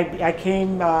during I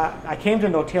came to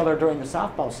know Taylor during the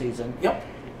softball season. Yep.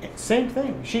 Same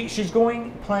thing. She's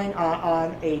playing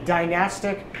on a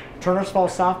dynastic Turner's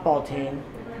Falls softball team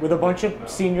with a bunch of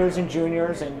seniors and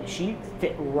juniors, and she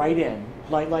fit right in.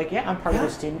 I'm part of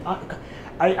this team.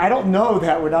 I don't know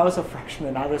that when I was a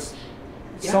freshman I was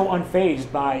so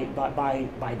unfazed by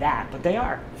that, but they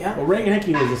are. Yeah. Well, Reagan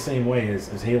Hickey was the same way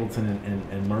as Hamilton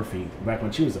and Murphy back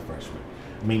when she was a freshman.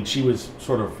 I mean, she was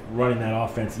sort of running that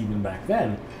offense even back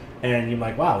then, and you're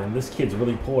like, wow, and this kid's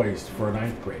really poised for a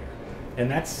 9th grader. And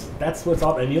that's what's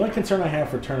all. And the only concern I have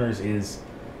for Turners is,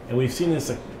 and we've seen this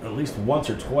at least once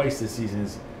or twice this season,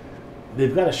 is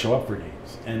they've got to show up for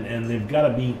games, and they've got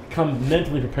to become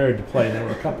mentally prepared to play. There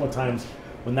were a couple of times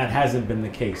when that hasn't been the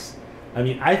case. I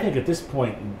mean, I think at this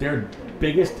point, their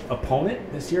biggest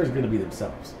opponent this year is going to be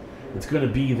themselves. It's going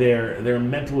to be their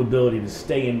mental ability to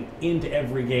stay into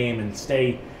every game and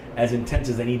stay as intense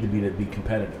as they need to be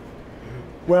competitive.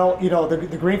 Well,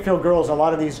 the Greenfield girls, a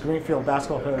lot of these Greenfield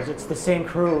basketball players, it's the same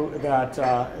crew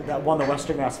that won the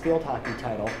Western Mass field hockey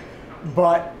title.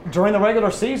 But during the regular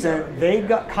season, they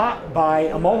got caught by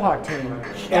a Mohawk team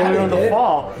earlier in the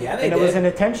fall, and it was an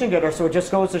attention getter. So it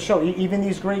just goes to show, even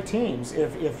these great teams,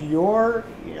 if you're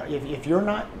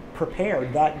not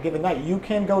prepared that given night, you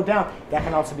can go down. That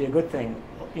can also be a good thing,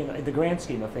 in the grand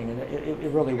scheme of things, and it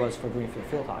really was for Greenfield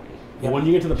field hockey. Well, when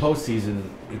you get to the postseason,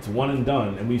 it's one and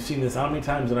done, and we've seen this how many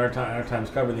times in our times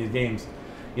covering these games.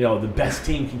 The best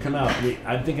team can come out.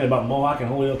 I'm thinking about Mohawk and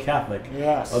Holyoke Catholic.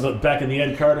 Yes. Back in the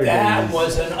Ed Carter days. That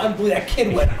was an unbelievable. That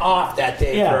kid went off that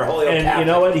day for Holyoke and Catholic.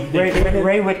 You know what?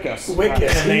 Ray Whitkus.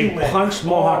 And they punched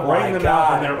Mohawk right in the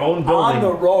mouth in their own building. On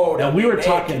the road. And we were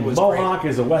talking Mohawk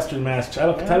is a Western Mass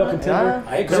title contender.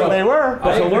 I agree. So they were.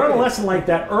 But to learn a lesson like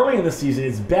that early in the season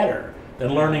is better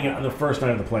than learning it on the first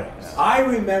night of the playoffs. I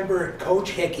remember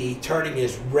Coach Hickey turning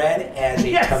as red as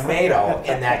a tomato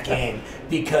in that game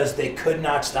because they could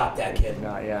not stop that kid.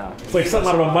 It's like something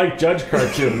out of a Mike Judge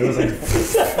cartoon. It was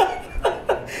like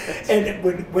And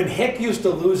when Hick used to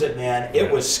lose it, man, it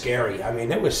was scary. I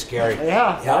mean, it was scary.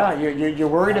 Yeah. You're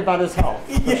worried about his health.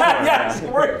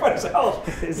 You're worried about his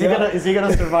health. Is he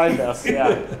gonna survive this?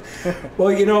 Yeah.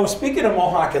 Well, speaking of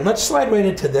Mohawk, and let's slide right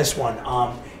into this one.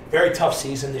 Very tough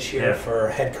season this year for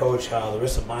head coach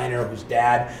Larissa Miner,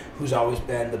 who's always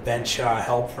been the bench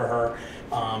help for her.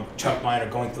 Chuck Miner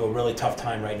going through a really tough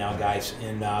time right now, guys.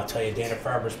 And I'll tell you, Dana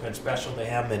Farber's been special to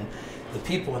him, and the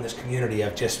people in this community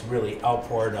have just really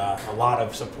outpoured a lot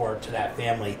of support to that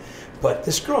family. But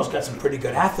this girl's got some pretty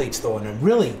good athletes, though, and they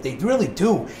really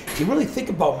do. If you really think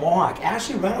about Mohawk,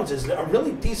 Ashley Reynolds is a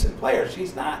really decent player.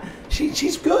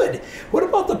 She's good. What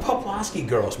about the Poplawski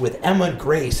girls with Emma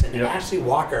Grace and Ashley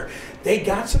Walker? They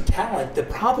got some talent. The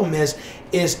problem is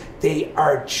they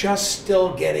are just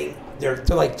still getting. They're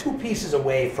like 2 pieces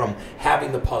away from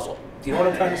having the puzzle. Do you know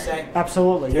what I'm trying to say?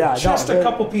 Absolutely, They're just a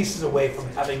couple pieces away from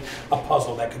having a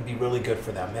puzzle that could be really good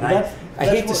for them. And I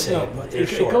hate to say it, but they're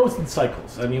short. It goes in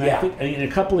cycles. I mean, I think in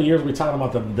a couple of years we're talking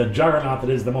about the juggernaut that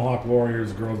is the Mohawk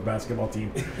Warriors girls basketball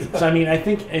team. So I mean, I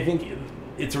think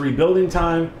it's a rebuilding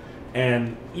time,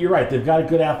 and you're right. They've got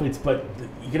good athletes, but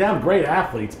you can have great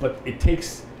athletes, but it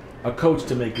takes a coach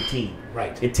to make a team.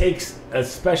 Right. It takes a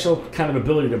special kind of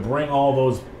ability to bring all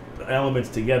those elements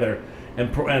together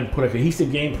and put a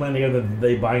cohesive game plan together that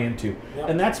they buy into. Yep.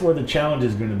 And that's where the challenge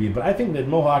is going to be. But I think that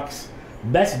Mohawk's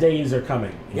best days are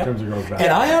coming in terms of girls basketball.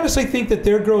 And I honestly think that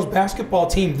their girls basketball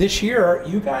team this year,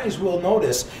 you guys will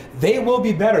notice, they will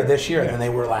be better this year than they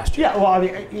were last year. Yeah, well, I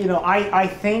mean, I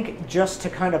think just to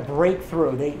kind of break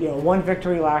through, they, one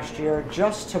victory last year,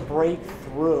 just to break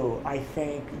through, I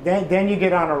think, then you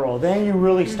get on a roll. Then you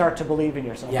really start to believe in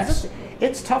yourself. Yes.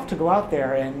 It's tough to go out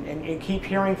there and keep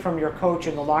hearing from your coach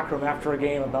in the locker room after a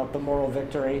game about the moral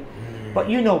victory. But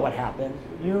you know what happened.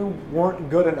 You weren't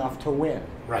good enough to win.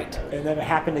 Right. And then it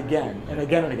happened again and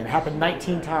again and again. It happened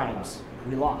 19 times.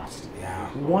 We lost. Yeah.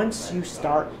 Once you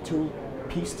start to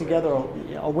piece together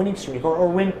a winning streak or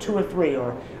win 2 or 3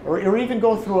 or even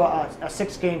go through a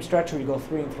 6-game stretch where you go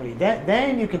 3-3,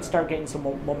 then you can start getting some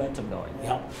momentum going.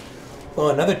 Yeah.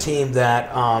 Well, another team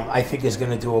that I think is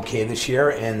going to do okay this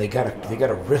year, and they got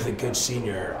a really good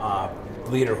senior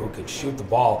leader who can shoot the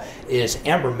ball, is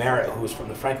Amber Merritt, who's from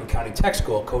the Franklin County Tech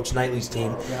School, Coach Knightley's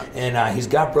team. Yeah. And he's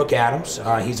got Brooke Adams.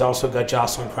 He's also got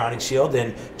Jocelyn Crowning-Shield,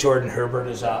 and Jordan Herbert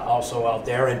is also out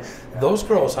there. And those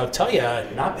girls, I'll tell you,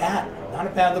 not bad. Not a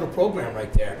bad little program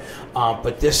right there.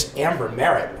 But this Amber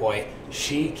Merritt, boy,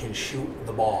 she can shoot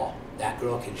the ball. That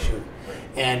girl can shoot.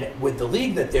 And with the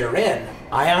league that they're in,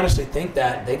 I honestly think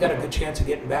that they got a good chance of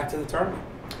getting back to the tournament.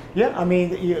 Yeah, I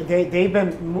mean, they've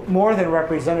been more than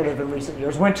representative in recent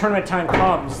years. When tournament time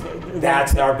comes,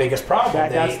 that's our biggest problem.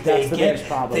 That's the biggest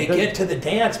problem. They get to the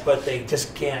dance, but they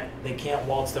just can't. They can't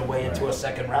waltz their way into a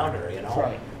second rounder,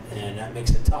 Right. And that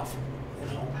makes it tough.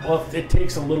 Well, it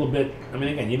takes a little bit. I mean,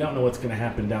 again, you don't know what's going to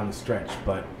happen down the stretch,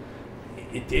 but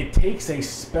it takes a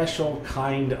special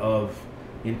kind of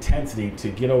intensity to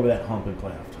get over that hump in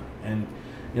playoff time. And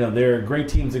there are great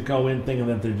teams that go in thinking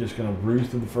that they're just going to bruise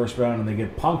through the first round, and they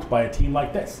get punked by a team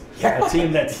like this. Yeah. A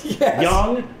team that's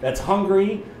young, that's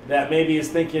hungry, that maybe is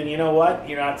thinking, you know what,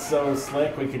 you're not so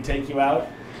slick, we can take you out.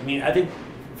 I mean, I think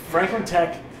Franklin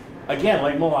Tech, again,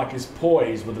 like Mohawk, is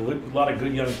poised with a lot of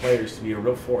good young players to be a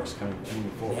real force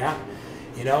moving forward. Yeah.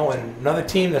 And another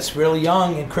team that's really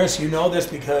young, and Chris, you know this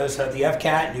because of the FCAT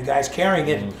and you guys carrying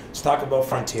it, let's talk about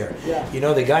Frontier. Yeah.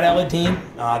 They got Ella Dean,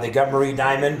 they got Marie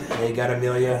Diamond, they got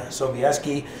Amelia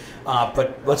Sobieski,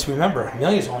 but let's remember,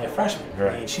 Amelia's only a freshman.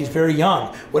 Right. I mean, she's very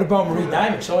young. What about Marie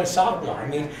Diamond? She's only a sophomore. I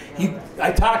mean,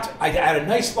 I had a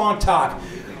nice long talk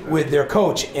with their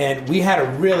coach, and we had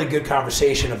a really good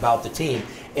conversation about the team.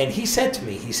 And he said to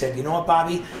me, you know what,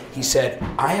 Bobby? He said,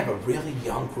 I have a really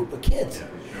young group of kids.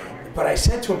 But I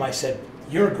said to him,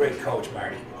 you're a great coach,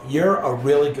 Marty. You're a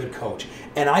really good coach.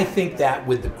 And I think that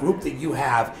with the group that you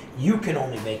have, you can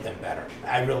only make them better.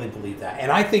 I really believe that. And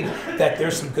I think that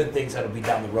there's some good things that will be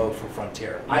down the road for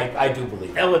Frontier. I do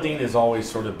believe that. Ella Dean has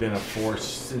always sort of been a force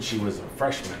since she was a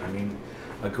freshman. I mean,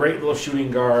 a great little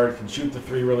shooting guard, can shoot the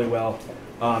three really well.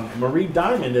 Marie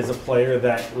Diamond is a player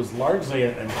that was largely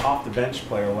an off-the-bench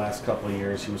player the last couple of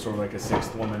years. She was sort of like a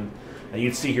sixth woman. And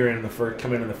you'd see her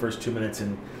come in the first 2 minutes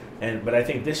but I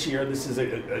think this year, this is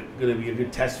going to be a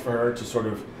good test for her to sort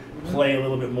of play a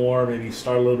little bit more, maybe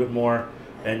start a little bit more,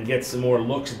 and get some more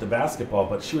looks at the basketball.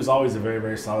 But she was always a very,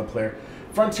 very solid player.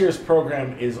 Frontier's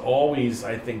program is always,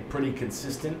 I think, pretty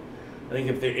consistent. I think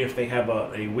if they have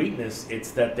a weakness, it's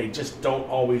that they just don't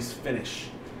always finish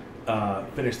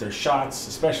their shots,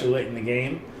 especially late in the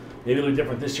game. Maybe a little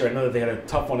different this year. I know that they had a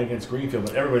tough one against Greenfield,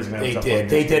 but everybody's going to have a tough one.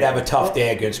 They did have a tough day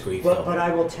against Greenfield. But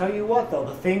I will tell you what, though,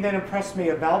 the thing that impressed me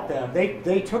about them,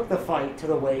 they took the fight to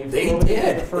the Waves. They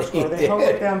did. The first quarter. They hung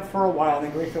with them for a while, and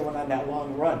then Greenfield went on that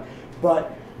long run.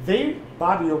 But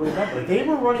Bobby, you'll remember, they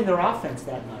were running their offense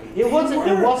that night. It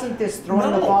wasn't this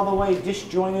throwing the ball away,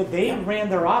 disjointed. They ran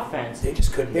their offense. They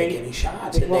just couldn't make any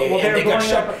shots.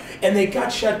 They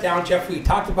got shut down, Jeff. We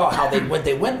talked about how when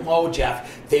they went low,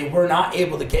 Jeff, they were not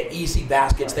able to get easy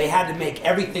baskets. They had to make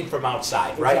everything from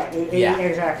outside, right?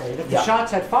 Exactly. If the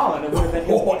shots had fallen, it would have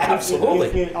been.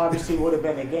 Absolutely. It obviously would have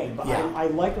been a game. But I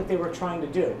liked what they were trying to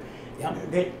do. Yeah.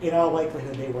 In all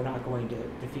likelihood, they were not going to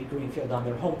defeat Greenfield on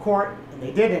their home court, and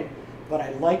they didn't. But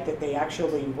I liked that they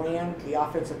actually ran the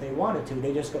offense that they wanted to.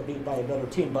 They just got beat by a better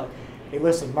team. But hey,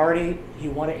 listen, Marty, he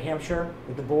won at Hampshire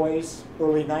with the boys,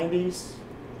 early '90s.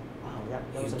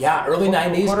 Early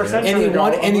 '90s,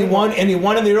 and he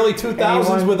won in the early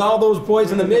 2000s with all those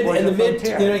boys in the mid. He's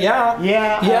legit. I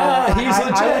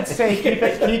would say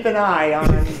keep an eye on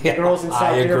the girls in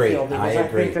South Deerfield because I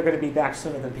think they're going to be back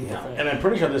sooner than people think. And I'm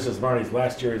pretty sure this is Marty's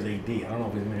last year as AD. I don't know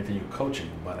if he's going to continue coaching,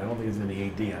 but I don't think he's going to be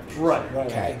AD after this. Right.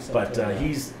 Okay. But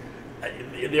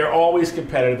they're always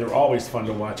competitive. They're always fun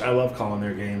to watch. I love calling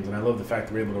their games, and I love the fact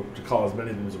that we're able to call as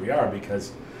many of them as we are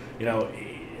because,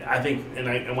 I think, and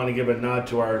I want to give a nod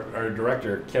to our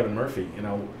director, Kevin Murphy.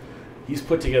 he's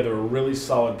put together a really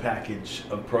solid package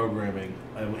of programming,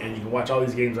 and you can watch all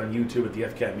these games on YouTube at the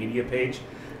FCAT media page.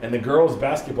 And the girls'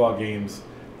 basketball games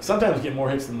sometimes get more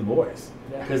hits than the boys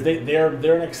because they're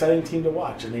an exciting team to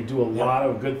watch, and they do a lot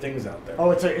of good things out there. Oh,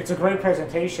 it's a great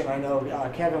presentation. I know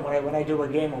Kevin, when I do a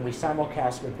game, when we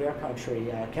simulcast with Bear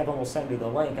Country, Kevin will send me the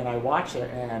link, and I watch it,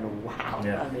 and wow,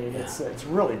 I mean, it's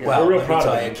really good. Well, real let me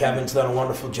tell you, Kevin's done a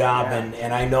wonderful job,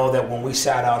 and I know that when we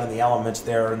sat out in the elements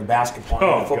there in the basketball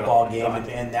and the football game,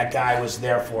 and that guy was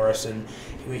there for us, and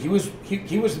he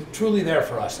was truly there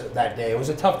for us that day. It was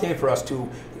a tough day for us too.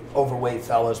 Overweight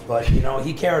fellas, but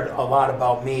he cared a lot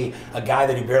about me, a guy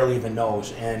that he barely even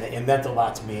knows, and it meant a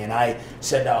lot to me. And I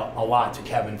said a lot to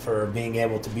Kevin for being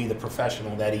able to be the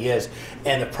professional that he is,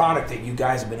 and the product that you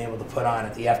guys have been able to put on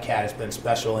at the FCAT has been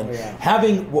special. And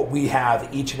having what we have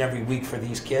each and every week for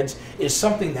these kids is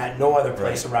something that no other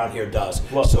place around here does.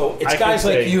 Well, so it's guys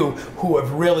like you who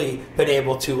have really been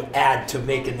able to add to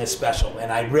making this special,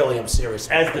 and I really am serious.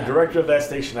 As the director of that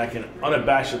station, I can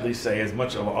unabashedly say, as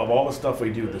much of all the stuff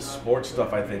we do, the sports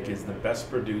stuff, I think, is the best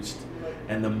produced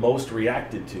and the most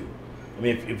reacted to. I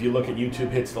mean, if you look at YouTube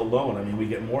hits alone, I mean, we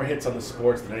get more hits on the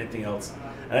sports than anything else.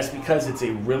 And that's because it's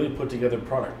a really put together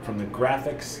product, from the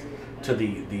graphics to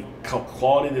the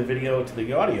quality of the video to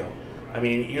the audio. I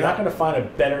mean, you're not going to find a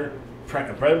better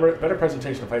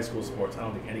presentation of high school sports, I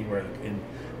don't think, anywhere in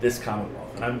this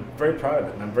Commonwealth. And I'm very proud of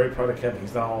it, and I'm very proud of Kevin.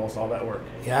 He's done almost all that work.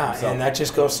 Yeah, and that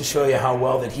just goes to show you how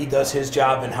well that he does his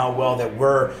job, and how well that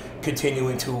we're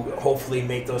continuing to hopefully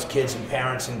make those kids and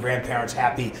parents and grandparents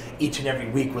happy each and every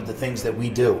week with the things that we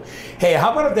do. Hey,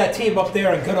 how about that team up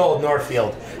there in good old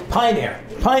Northfield?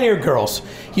 Pioneer girls.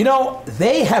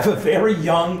 They have a very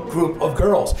young group of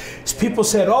girls. People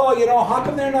said, how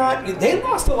come they're not? They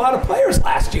lost a lot of players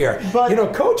last year. But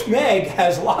Coach Meg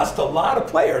has lost a lot of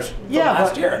players from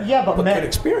last year. Yeah, but Meg, good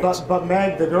experience. But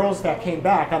Meg, the girls that came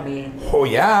back, I mean,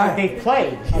 they've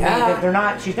played. I mean, they're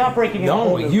not. She's not breaking.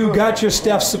 No, you got your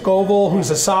Steph Sokoval, who's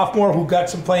a sophomore, who got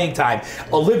some playing time.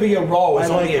 Olivia Rowe is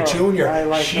only a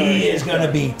junior. She is going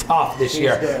to be tough this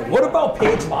year. Good. What about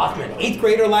Paige Lothman, 8th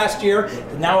grader last year,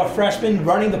 now a freshman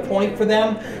running the point for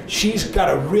them? She's got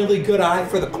a really good eye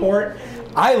for the court.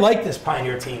 I like this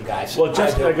Pioneer team, guys. Well,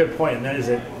 just a good point, and that is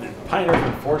that Pioneer's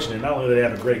been fortunate. Not only do they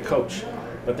have a great coach,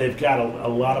 but they've got a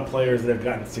lot of players that have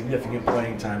gotten significant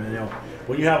playing time. And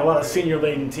when you have a lot of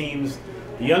senior-laden teams,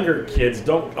 the younger kids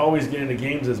don't always get into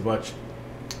games as much,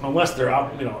 unless they're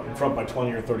out, in front by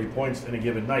 20 or 30 points in a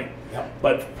given night.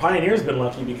 But Pioneer's been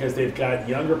lucky because they've got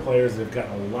younger players that have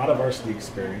gotten a lot of varsity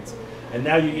experience. And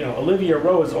now, Olivia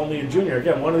Rowe is only a junior.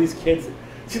 Again, one of these kids,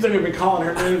 seems like we've been calling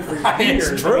her name for years.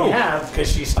 It's true,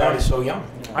 because she started so young.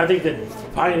 I think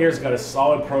that Pioneer's got a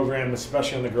solid program,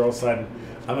 especially on the girls' side.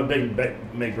 I'm a big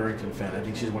Meg Burrington fan. I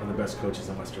think she's one of the best coaches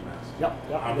in Western Mass.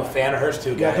 Yep. I'm a fan of hers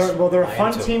too, guys. They're a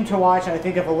fun team to watch. And I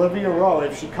think if Olivia Rowe,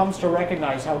 if she comes to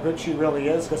recognize how good she really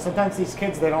is, because sometimes these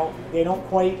kids they don't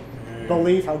quite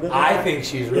believe how good they are. I think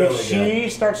she's really good. If she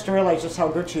starts to realize just how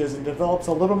good she is and develops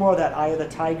a little more of that eye of the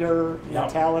tiger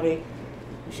mentality.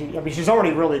 She's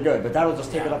already really good, but that'll just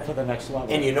take it up to the next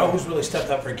level. And who's really stepped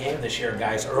up her game this year,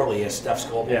 guys, early is Steph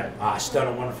Scobel. She's done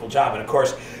a wonderful job. And, of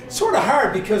course, it's sort of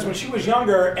hard because when she was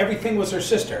younger, everything was her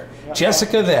sister.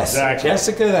 Jessica this,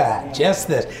 Jessica that, just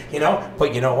this.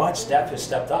 But you know what? Steph has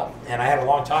stepped up. And I had a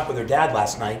long talk with her dad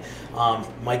last night.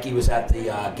 Mikey was at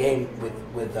the game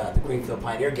with the Greenfield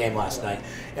Pioneer game last night,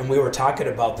 and we were talking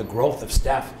about the growth of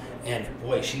Steph. And,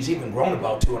 boy, she's even grown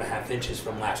about 2.5 inches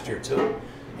from last year, too.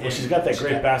 Well, she's got that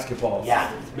great basketball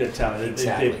talent. Exactly.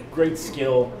 They have great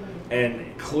skill,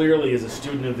 and clearly as a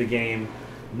student of the game,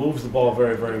 moves the ball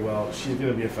very, very well. She's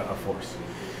going to be a force.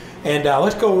 And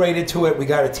let's go right into it. We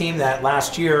got a team that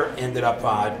last year ended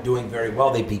up doing very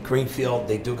well. They beat Greenfield.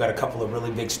 They do got a couple of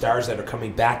really big stars that are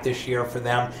coming back this year for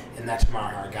them, and that's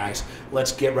Mahar, guys.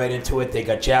 Let's get right into it. They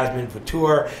got Jasmine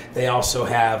Couture. They also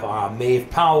have Maeve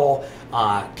Powell,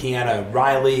 Kiana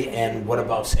Riley, and what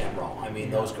about Sam Rowe? I mean,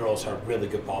 those girls are really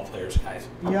good ball players, guys.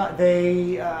 Yeah,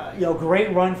 they,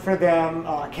 great run for them.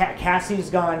 Cassie's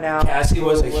gone now. Cassie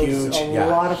was a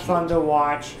lot of fun to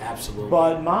watch. Absolutely.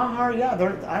 But Mahar,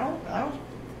 I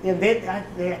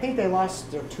think they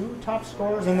lost their 2 top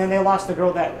scorers, and then they lost the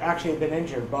girl that actually had been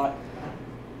injured. But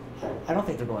I don't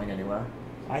think they're going anywhere.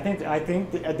 I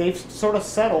think they've sort of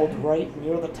settled right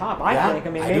near the top. I think. I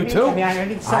mean, maybe. I do too.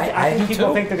 I think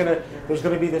people think there's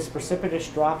going to be this precipitous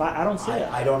drop. I don't see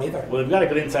it. I don't either. Well, they've got a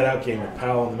good inside-out game with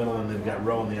Powell in the middle, and they've got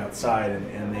Rowe on the outside,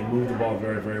 and they move the ball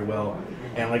very, very well.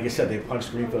 And like I said, they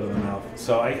punched Greenfield in the mouth.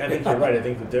 So I think you're right. I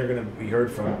think that they're going to be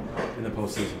heard from in the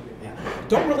postseason. Yeah.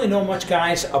 Don't really know much,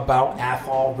 guys, about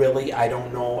Athol, really. I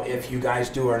don't know if you guys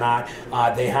do or not.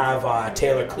 They have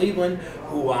Taylor Cleveland,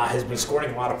 who has been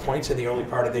scoring a lot of points in the early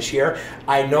part of this year.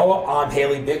 I know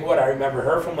Haley Bigwood. I remember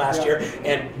her from last year,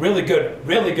 and really good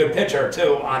pitcher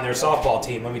too on their softball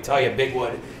team. Let me tell you,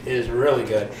 Bigwood is really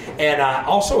good. And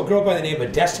also a girl by the name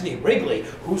of Destiny Wrigley,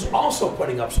 who's also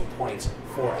putting up some points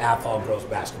for Athol girls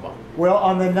basketball. Well,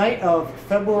 on the night of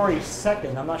February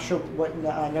 2nd, I'm not sure what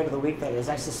night of the week that is.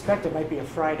 I suspect it might be a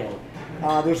Friday.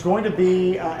 There's going to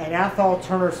be an Athol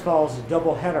Turners Falls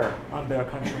doubleheader on Bear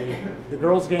Country. The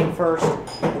girls game first,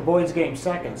 the boys game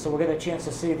second. So we'll get a chance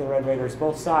to see the Red Raiders,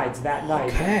 both sides, that night.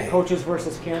 Okay. Coaches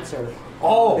versus Cancer.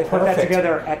 Oh, they put that perfect.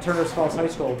 together at Turners Falls High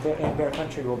School, and Bear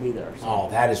Country will be there. So. Oh,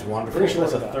 that is wonderful. Pretty sure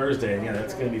that's a Thursday, and yeah,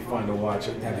 that's going to be fun to watch.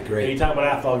 That'd be great. You talk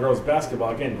about Athol girls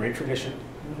basketball, again, great tradition.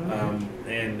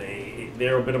 And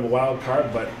they're a bit of a wild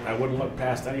card, but I wouldn't look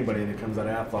past anybody that comes out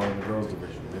of Athol in the girls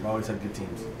division. They've always had good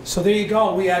teams. So there you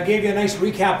go. We gave you a nice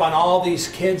recap on all these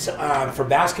kids for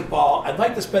basketball. I'd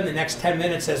like to spend the next 10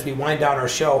 minutes as we wind down our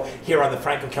show here on the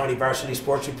Franklin County Varsity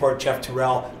Sports Report. Jeff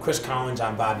Tirrell, Chris Collins,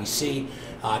 I'm Bobby C.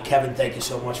 Kevin, thank you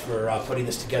so much for putting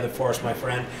this together for us, my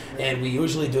friend. And we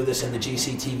usually do this in the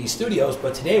GCTV studios,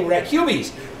 but today we're at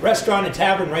Hubie's Restaurant and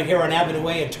Tavern right here on Avenue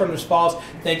A in Turners Falls.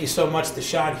 Thank you so much to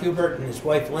Sean Hubert and his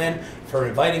wife Lynn for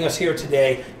inviting us here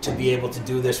today to be able to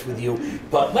do this with you.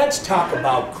 But let's talk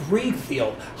about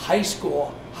Greenfield High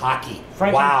School hockey.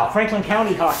 Franklin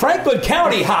County hockey. Franklin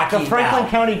County hockey. The Franklin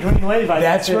County Green Wave.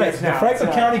 That's right. The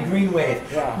Franklin County Green Wave.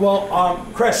 Yeah. Well,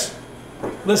 Chris,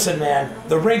 listen, man,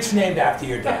 the rink's named after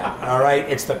your dad, all right?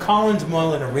 It's the Collins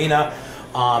Mullen Arena.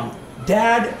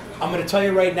 Dad, I'm going to tell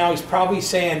you right now, he's probably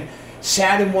saying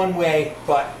sad in one way,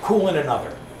 but cool in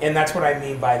another. And that's what I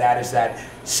mean by that, is that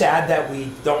sad that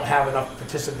we don't have enough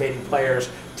participating players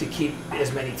to keep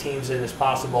as many teams in as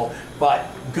possible, but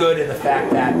good in the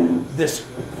fact that this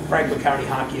Franklin County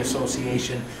Hockey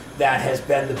Association that has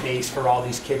been the base for all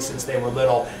these kids since they were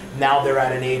little. Now they're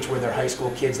at an age where they're high school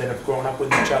kids that have grown up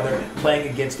with each other, playing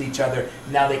against each other.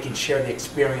 Now they can share the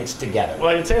experience together. Well,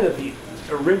 I can say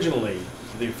that originally,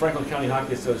 the Franklin County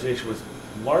Hockey Association was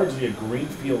largely a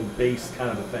Greenfield-based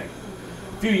kind of a thing.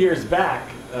 A few years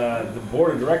back, the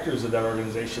board of directors of that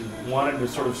organization wanted to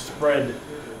sort of spread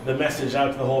the message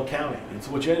out to the whole county. And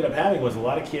so what you ended up having was a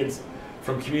lot of kids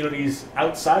from communities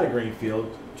outside of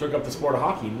Greenfield took up the sport of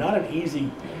hockey. Not an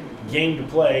easy game to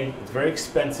play. It's very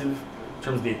expensive in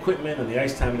terms of the equipment and the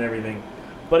ice time and everything,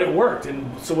 but it worked.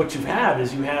 And so what you have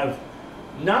is you have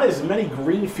not as many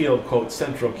Greenfield, quote,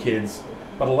 central kids,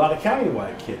 but a lot of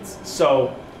countywide kids.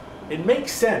 So it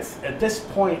makes sense at this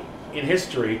point in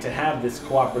history to have this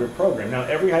cooperative program. Now,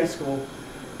 every high school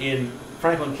in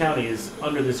Franklin County is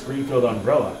under this Greenfield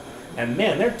umbrella, and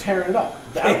man, they're tearing it up.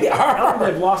 They are. I don't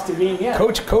think they've lost a game yet.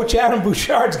 Coach Adam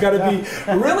Bouchard's got to be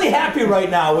really happy right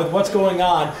now with what's going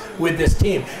on with this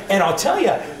team. And I'll tell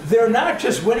you, they're not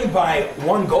just winning by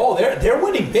one goal. They're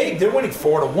winning big. They're winning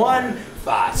 4-1,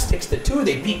 6-2.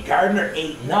 They beat Gardner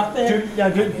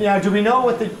 8-0. Do we know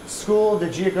what the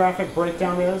geographic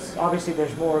breakdown is? Obviously,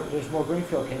 there's more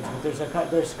Greenfield kids, but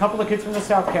there's a couple of kids from the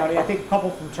South County. I think a couple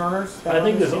from Turners. I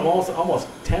think there's almost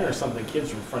 10 or something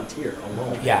kids from Frontier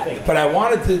alone. Yeah, but I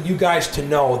wanted you guys to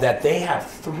know that they have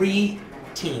 3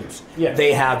 teams. Yeah.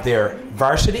 They have their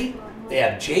varsity, they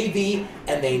have JV,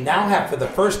 and they now have, for the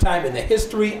first time in the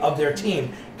history of their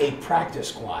team, a practice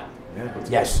squad. Yeah,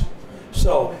 yes.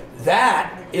 So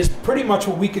that is pretty much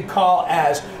what we could call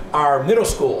as our middle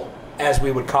school, as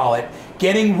we would call it,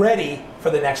 getting ready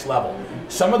for the next level.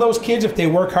 Some of those kids, if they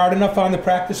work hard enough on the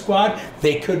practice squad,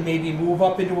 they could maybe move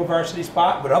up into a varsity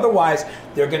spot, but otherwise,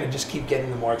 they're going to just keep getting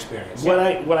the more experience. What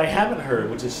I haven't heard,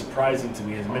 which is surprising to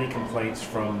me, is many complaints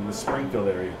from the Springfield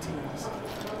area teams.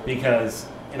 Because,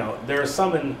 there are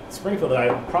some in Springfield that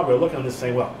I probably are looking at this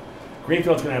saying, well,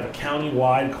 Greenfield's going to have a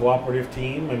county-wide cooperative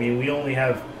team. I mean, we only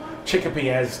have Chicopee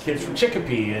has kids from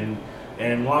Chicopee,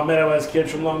 and Long Meadow has kids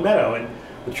from Long Meadow. And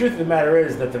the truth of the matter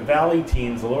is that the Valley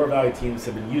teams, the Lower Valley teams,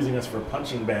 have been using us for a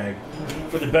punching bag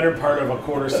for the better part of a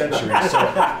quarter century. So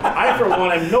I, for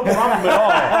one, have no problem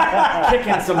at all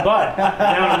kicking some butt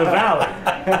down in the Valley.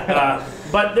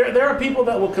 But there are people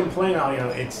that will complain,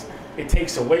 it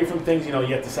takes away from things, you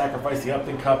have to sacrifice the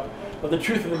Upton Cup. But the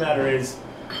truth of the matter is,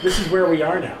 this is where we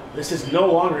are now. This is no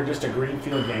longer just a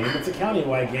Greenfield game. It's a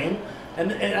countywide game.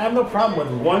 And I have no problem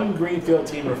with one Greenfield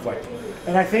team reflecting.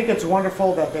 And I think it's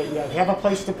wonderful that they have a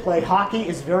place to play. Hockey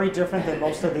is very different than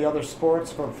most of the other sports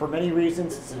for many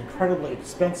reasons. It's an incredibly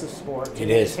expensive sport. It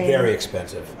is very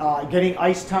expensive. Getting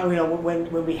ice time,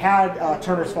 when we had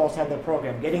Turners Falls had their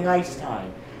program, getting ice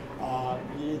time.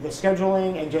 the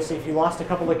scheduling, and just if you lost a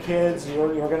couple of kids,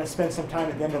 you're going to spend some time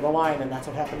at the end of the line, and that's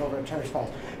what happened over at Turners Falls.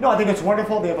 No, I think it's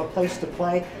wonderful. They have a place to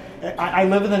play. I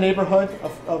live in the neighborhood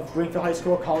of Greenfield High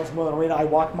School, Collins Mill Arena. I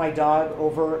walk my dog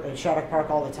over at Shattuck Park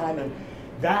all the time, and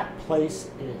that place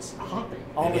is hopping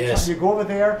all the time. You go over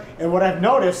there, and what I've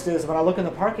noticed is when I look in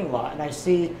the parking lot and I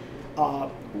see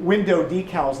window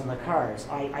decals in the cars,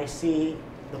 I see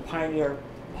the Pioneer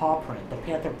paw print, the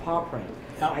Panther paw print.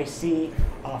 Yep. I see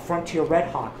Frontier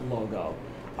Red Hawk logo.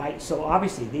 So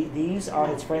obviously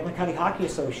it's Franklin County Hockey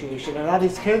Association, and all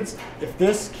these kids, if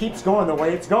this keeps going the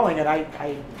way it's going, and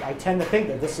I tend to think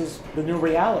that this is the new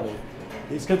reality,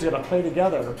 these kids are going to play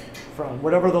together from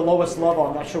whatever the lowest level,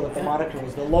 I'm not sure what the moniker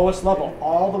is, the lowest level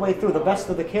all the way through. The best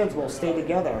of the kids will stay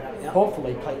together,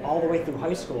 hopefully play all the way through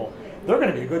high school. They're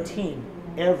going to be a good team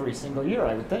every single year,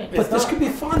 I would think. But this could be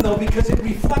fun, though, because it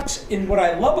reflects in what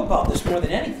I love about this more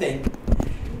than anything.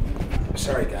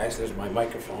 Sorry, guys, there's my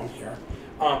microphone here.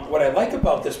 What I like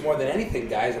about this more than anything,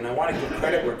 guys, and I want to give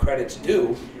credit where credit's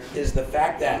due, is the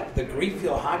fact that the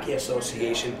Greenfield Hockey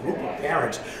Association group of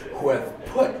parents who have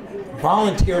put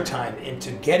volunteer time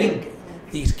into getting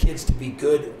these kids to be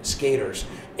good skaters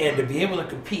and to be able to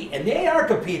compete. And they are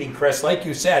competing, Chris, like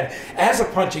you said, as a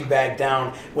punching bag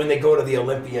down when they go to the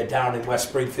Olympia down in West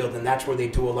Springfield, and that's where they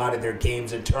do a lot of their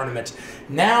games and tournaments.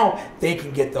 Now they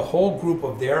can get the whole group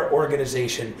of their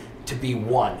organization to be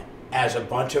one as a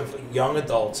bunch of young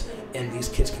adults, and these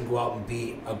kids can go out and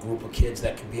be a group of kids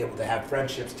that can be able to have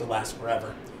friendships to last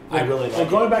forever. I really like it. So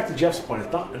going back to Jeff's point,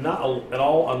 it's not at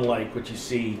all unlike what you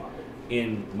see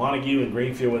in Montague and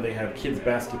Greenfield, where they have kids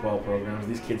basketball programs.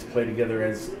 These kids play together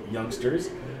as youngsters,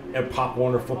 and Pop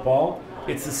Warner football.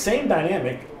 It's the same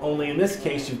dynamic, only in this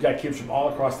case you've got kids from all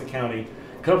across the county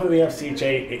come to the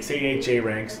CHA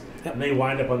ranks, and they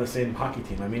wind up on the same hockey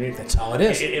team. I mean, that's how it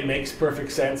is. It makes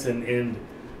perfect sense, and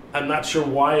I'm not sure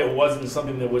why it wasn't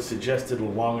something that was suggested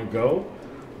long ago,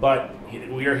 but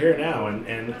we are here now,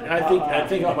 and I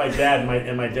think of my dad,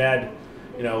 and my dad,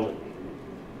 you know,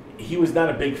 he was not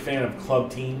a big fan of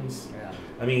club teams. Yeah.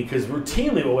 I mean, because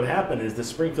routinely what would happen is the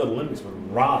Springfield Olympics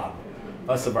would rob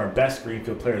us of our best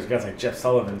Greenfield players, guys like Jeff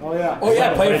Sullivan. Oh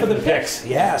yeah, playing for the Picks.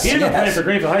 Yes, he ended up playing for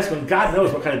Greenfield High School, and God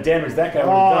knows what kind of damage that guy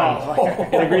would have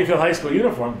done in a Greenfield High School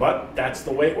uniform. But that's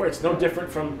the way it works. It's no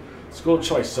different from school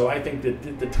choice. So I think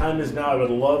that the time is now. I would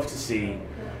love to see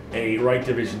a Wright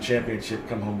Division championship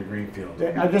come home to Greenfield.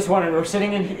 I just wondered, we're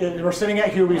sitting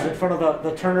at Hubie's in front of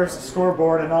the Turners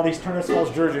scoreboard and all these Turners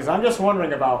Falls jerseys. I'm just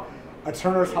wondering about a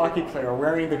Turners hockey player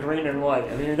wearing the green and white.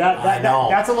 I mean,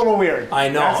 that's a little weird. I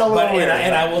know, that's a little weird.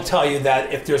 And I will tell you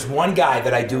that if there's one guy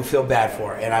that I do feel bad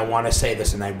for, and I want to say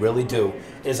this, and I really do,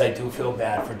 is I do feel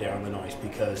bad for Darren Lenois,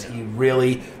 because he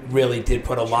really, really did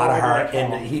put a lot of heart,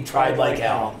 and he tried like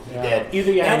hell. Yeah.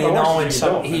 Either you have and you know, and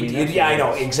some I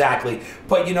know exactly.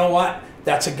 But you know what?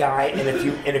 That's a guy,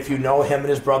 and if you know him and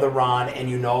his brother Ron, and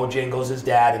you know Jingles, his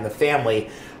dad, and the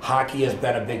family, hockey has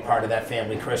been a big part of that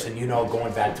family, Chris, and you know,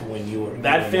 going back to when you were...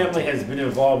 That family has been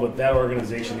involved with that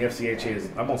organization, the FCHA, is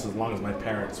almost as long as my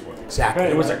parents were. Exactly.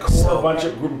 It was a core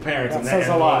group of parents. That says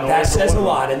a lot. That says a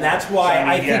lot, and that's why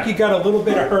I think you got a little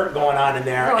bit of hurt going on in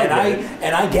there, and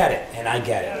I get it,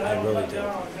 I really do.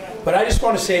 But I just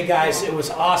want to say, guys, it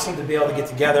was awesome to be able to get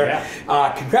together.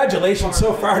 Yeah. Congratulations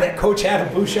so far to Coach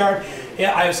Adam Bouchard.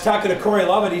 Yeah, I was talking to Corey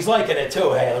Lovett. He's liking it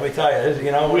too. Hey, let me tell you,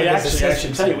 you know, I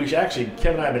should tell you,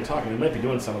 Kevin and I have been talking. We might be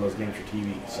doing some of those games for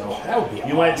TV. So that would be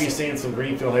you might be seeing some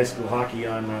Greenfield High School hockey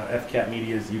on FCAT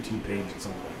Media's YouTube page at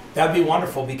some point. That'd be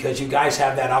wonderful, because you guys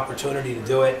have that opportunity to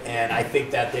do it, and I think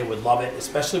that they would love it,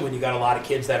 especially when you got a lot of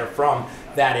kids that are from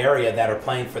that area that are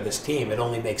playing for this team. It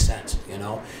only makes sense, you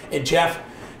know. And Jeff,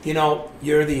 you know,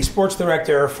 you're the sports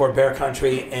director for Bear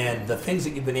Country, and the things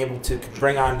that you've been able to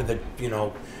bring onto the, you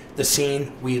know, the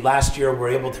scene. We last year were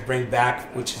able to bring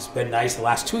back, which has been nice, the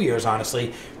last 2 years,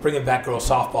 honestly, bringing back girls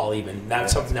softball even.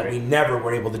 That's something that we never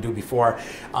were able to do before.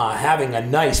 Having a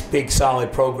nice, big,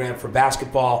 solid program for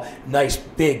basketball, nice,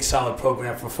 big, solid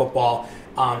program for football.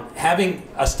 Having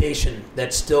a station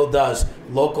that still does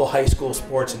local high school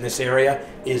sports in this area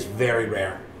is very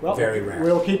rare. Well, very rare.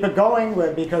 We'll keep it going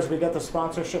because we get the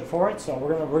sponsorship for it. So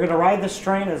we're gonna ride this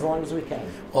train as long as we can.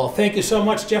 Well, thank you so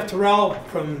much, Jeff Tirrell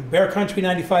from Bear Country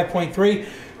 95.3.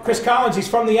 Chris Collins, he's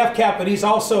from the FCAP, but he's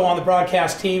also on the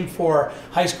broadcast team for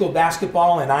high school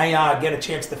basketball, and I get a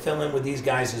chance to fill in with these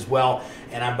guys as well.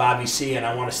 And I'm Bobby C., and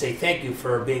I want to say thank you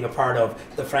for being a part of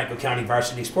the Franklin County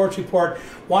Varsity Sports Report.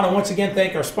 Want to once again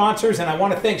thank our sponsors, and I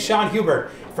want to thank Sean Hubert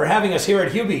for having us here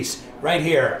at Hubie's right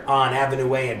here on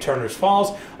Avenue A in Turners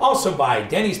Falls. Also by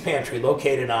Denny's Pantry,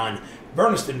 located on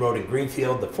Berniston Road in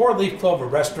Greenfield, the Four Leaf Clover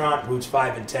Restaurant, routes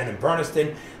 5 and 10 in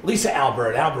Berniston, Lisa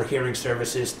Albert at Albert Hearing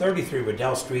Services, 33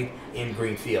 Riddell Street in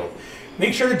Greenfield.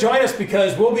 Make sure to join us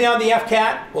because we'll be on the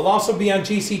FCAT. We'll also be on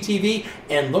GCTV,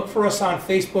 and look for us on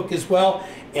Facebook as well.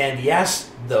 And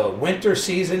yes, the winter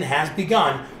season has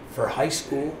begun for high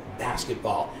school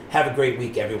basketball. Have a great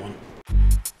week, everyone.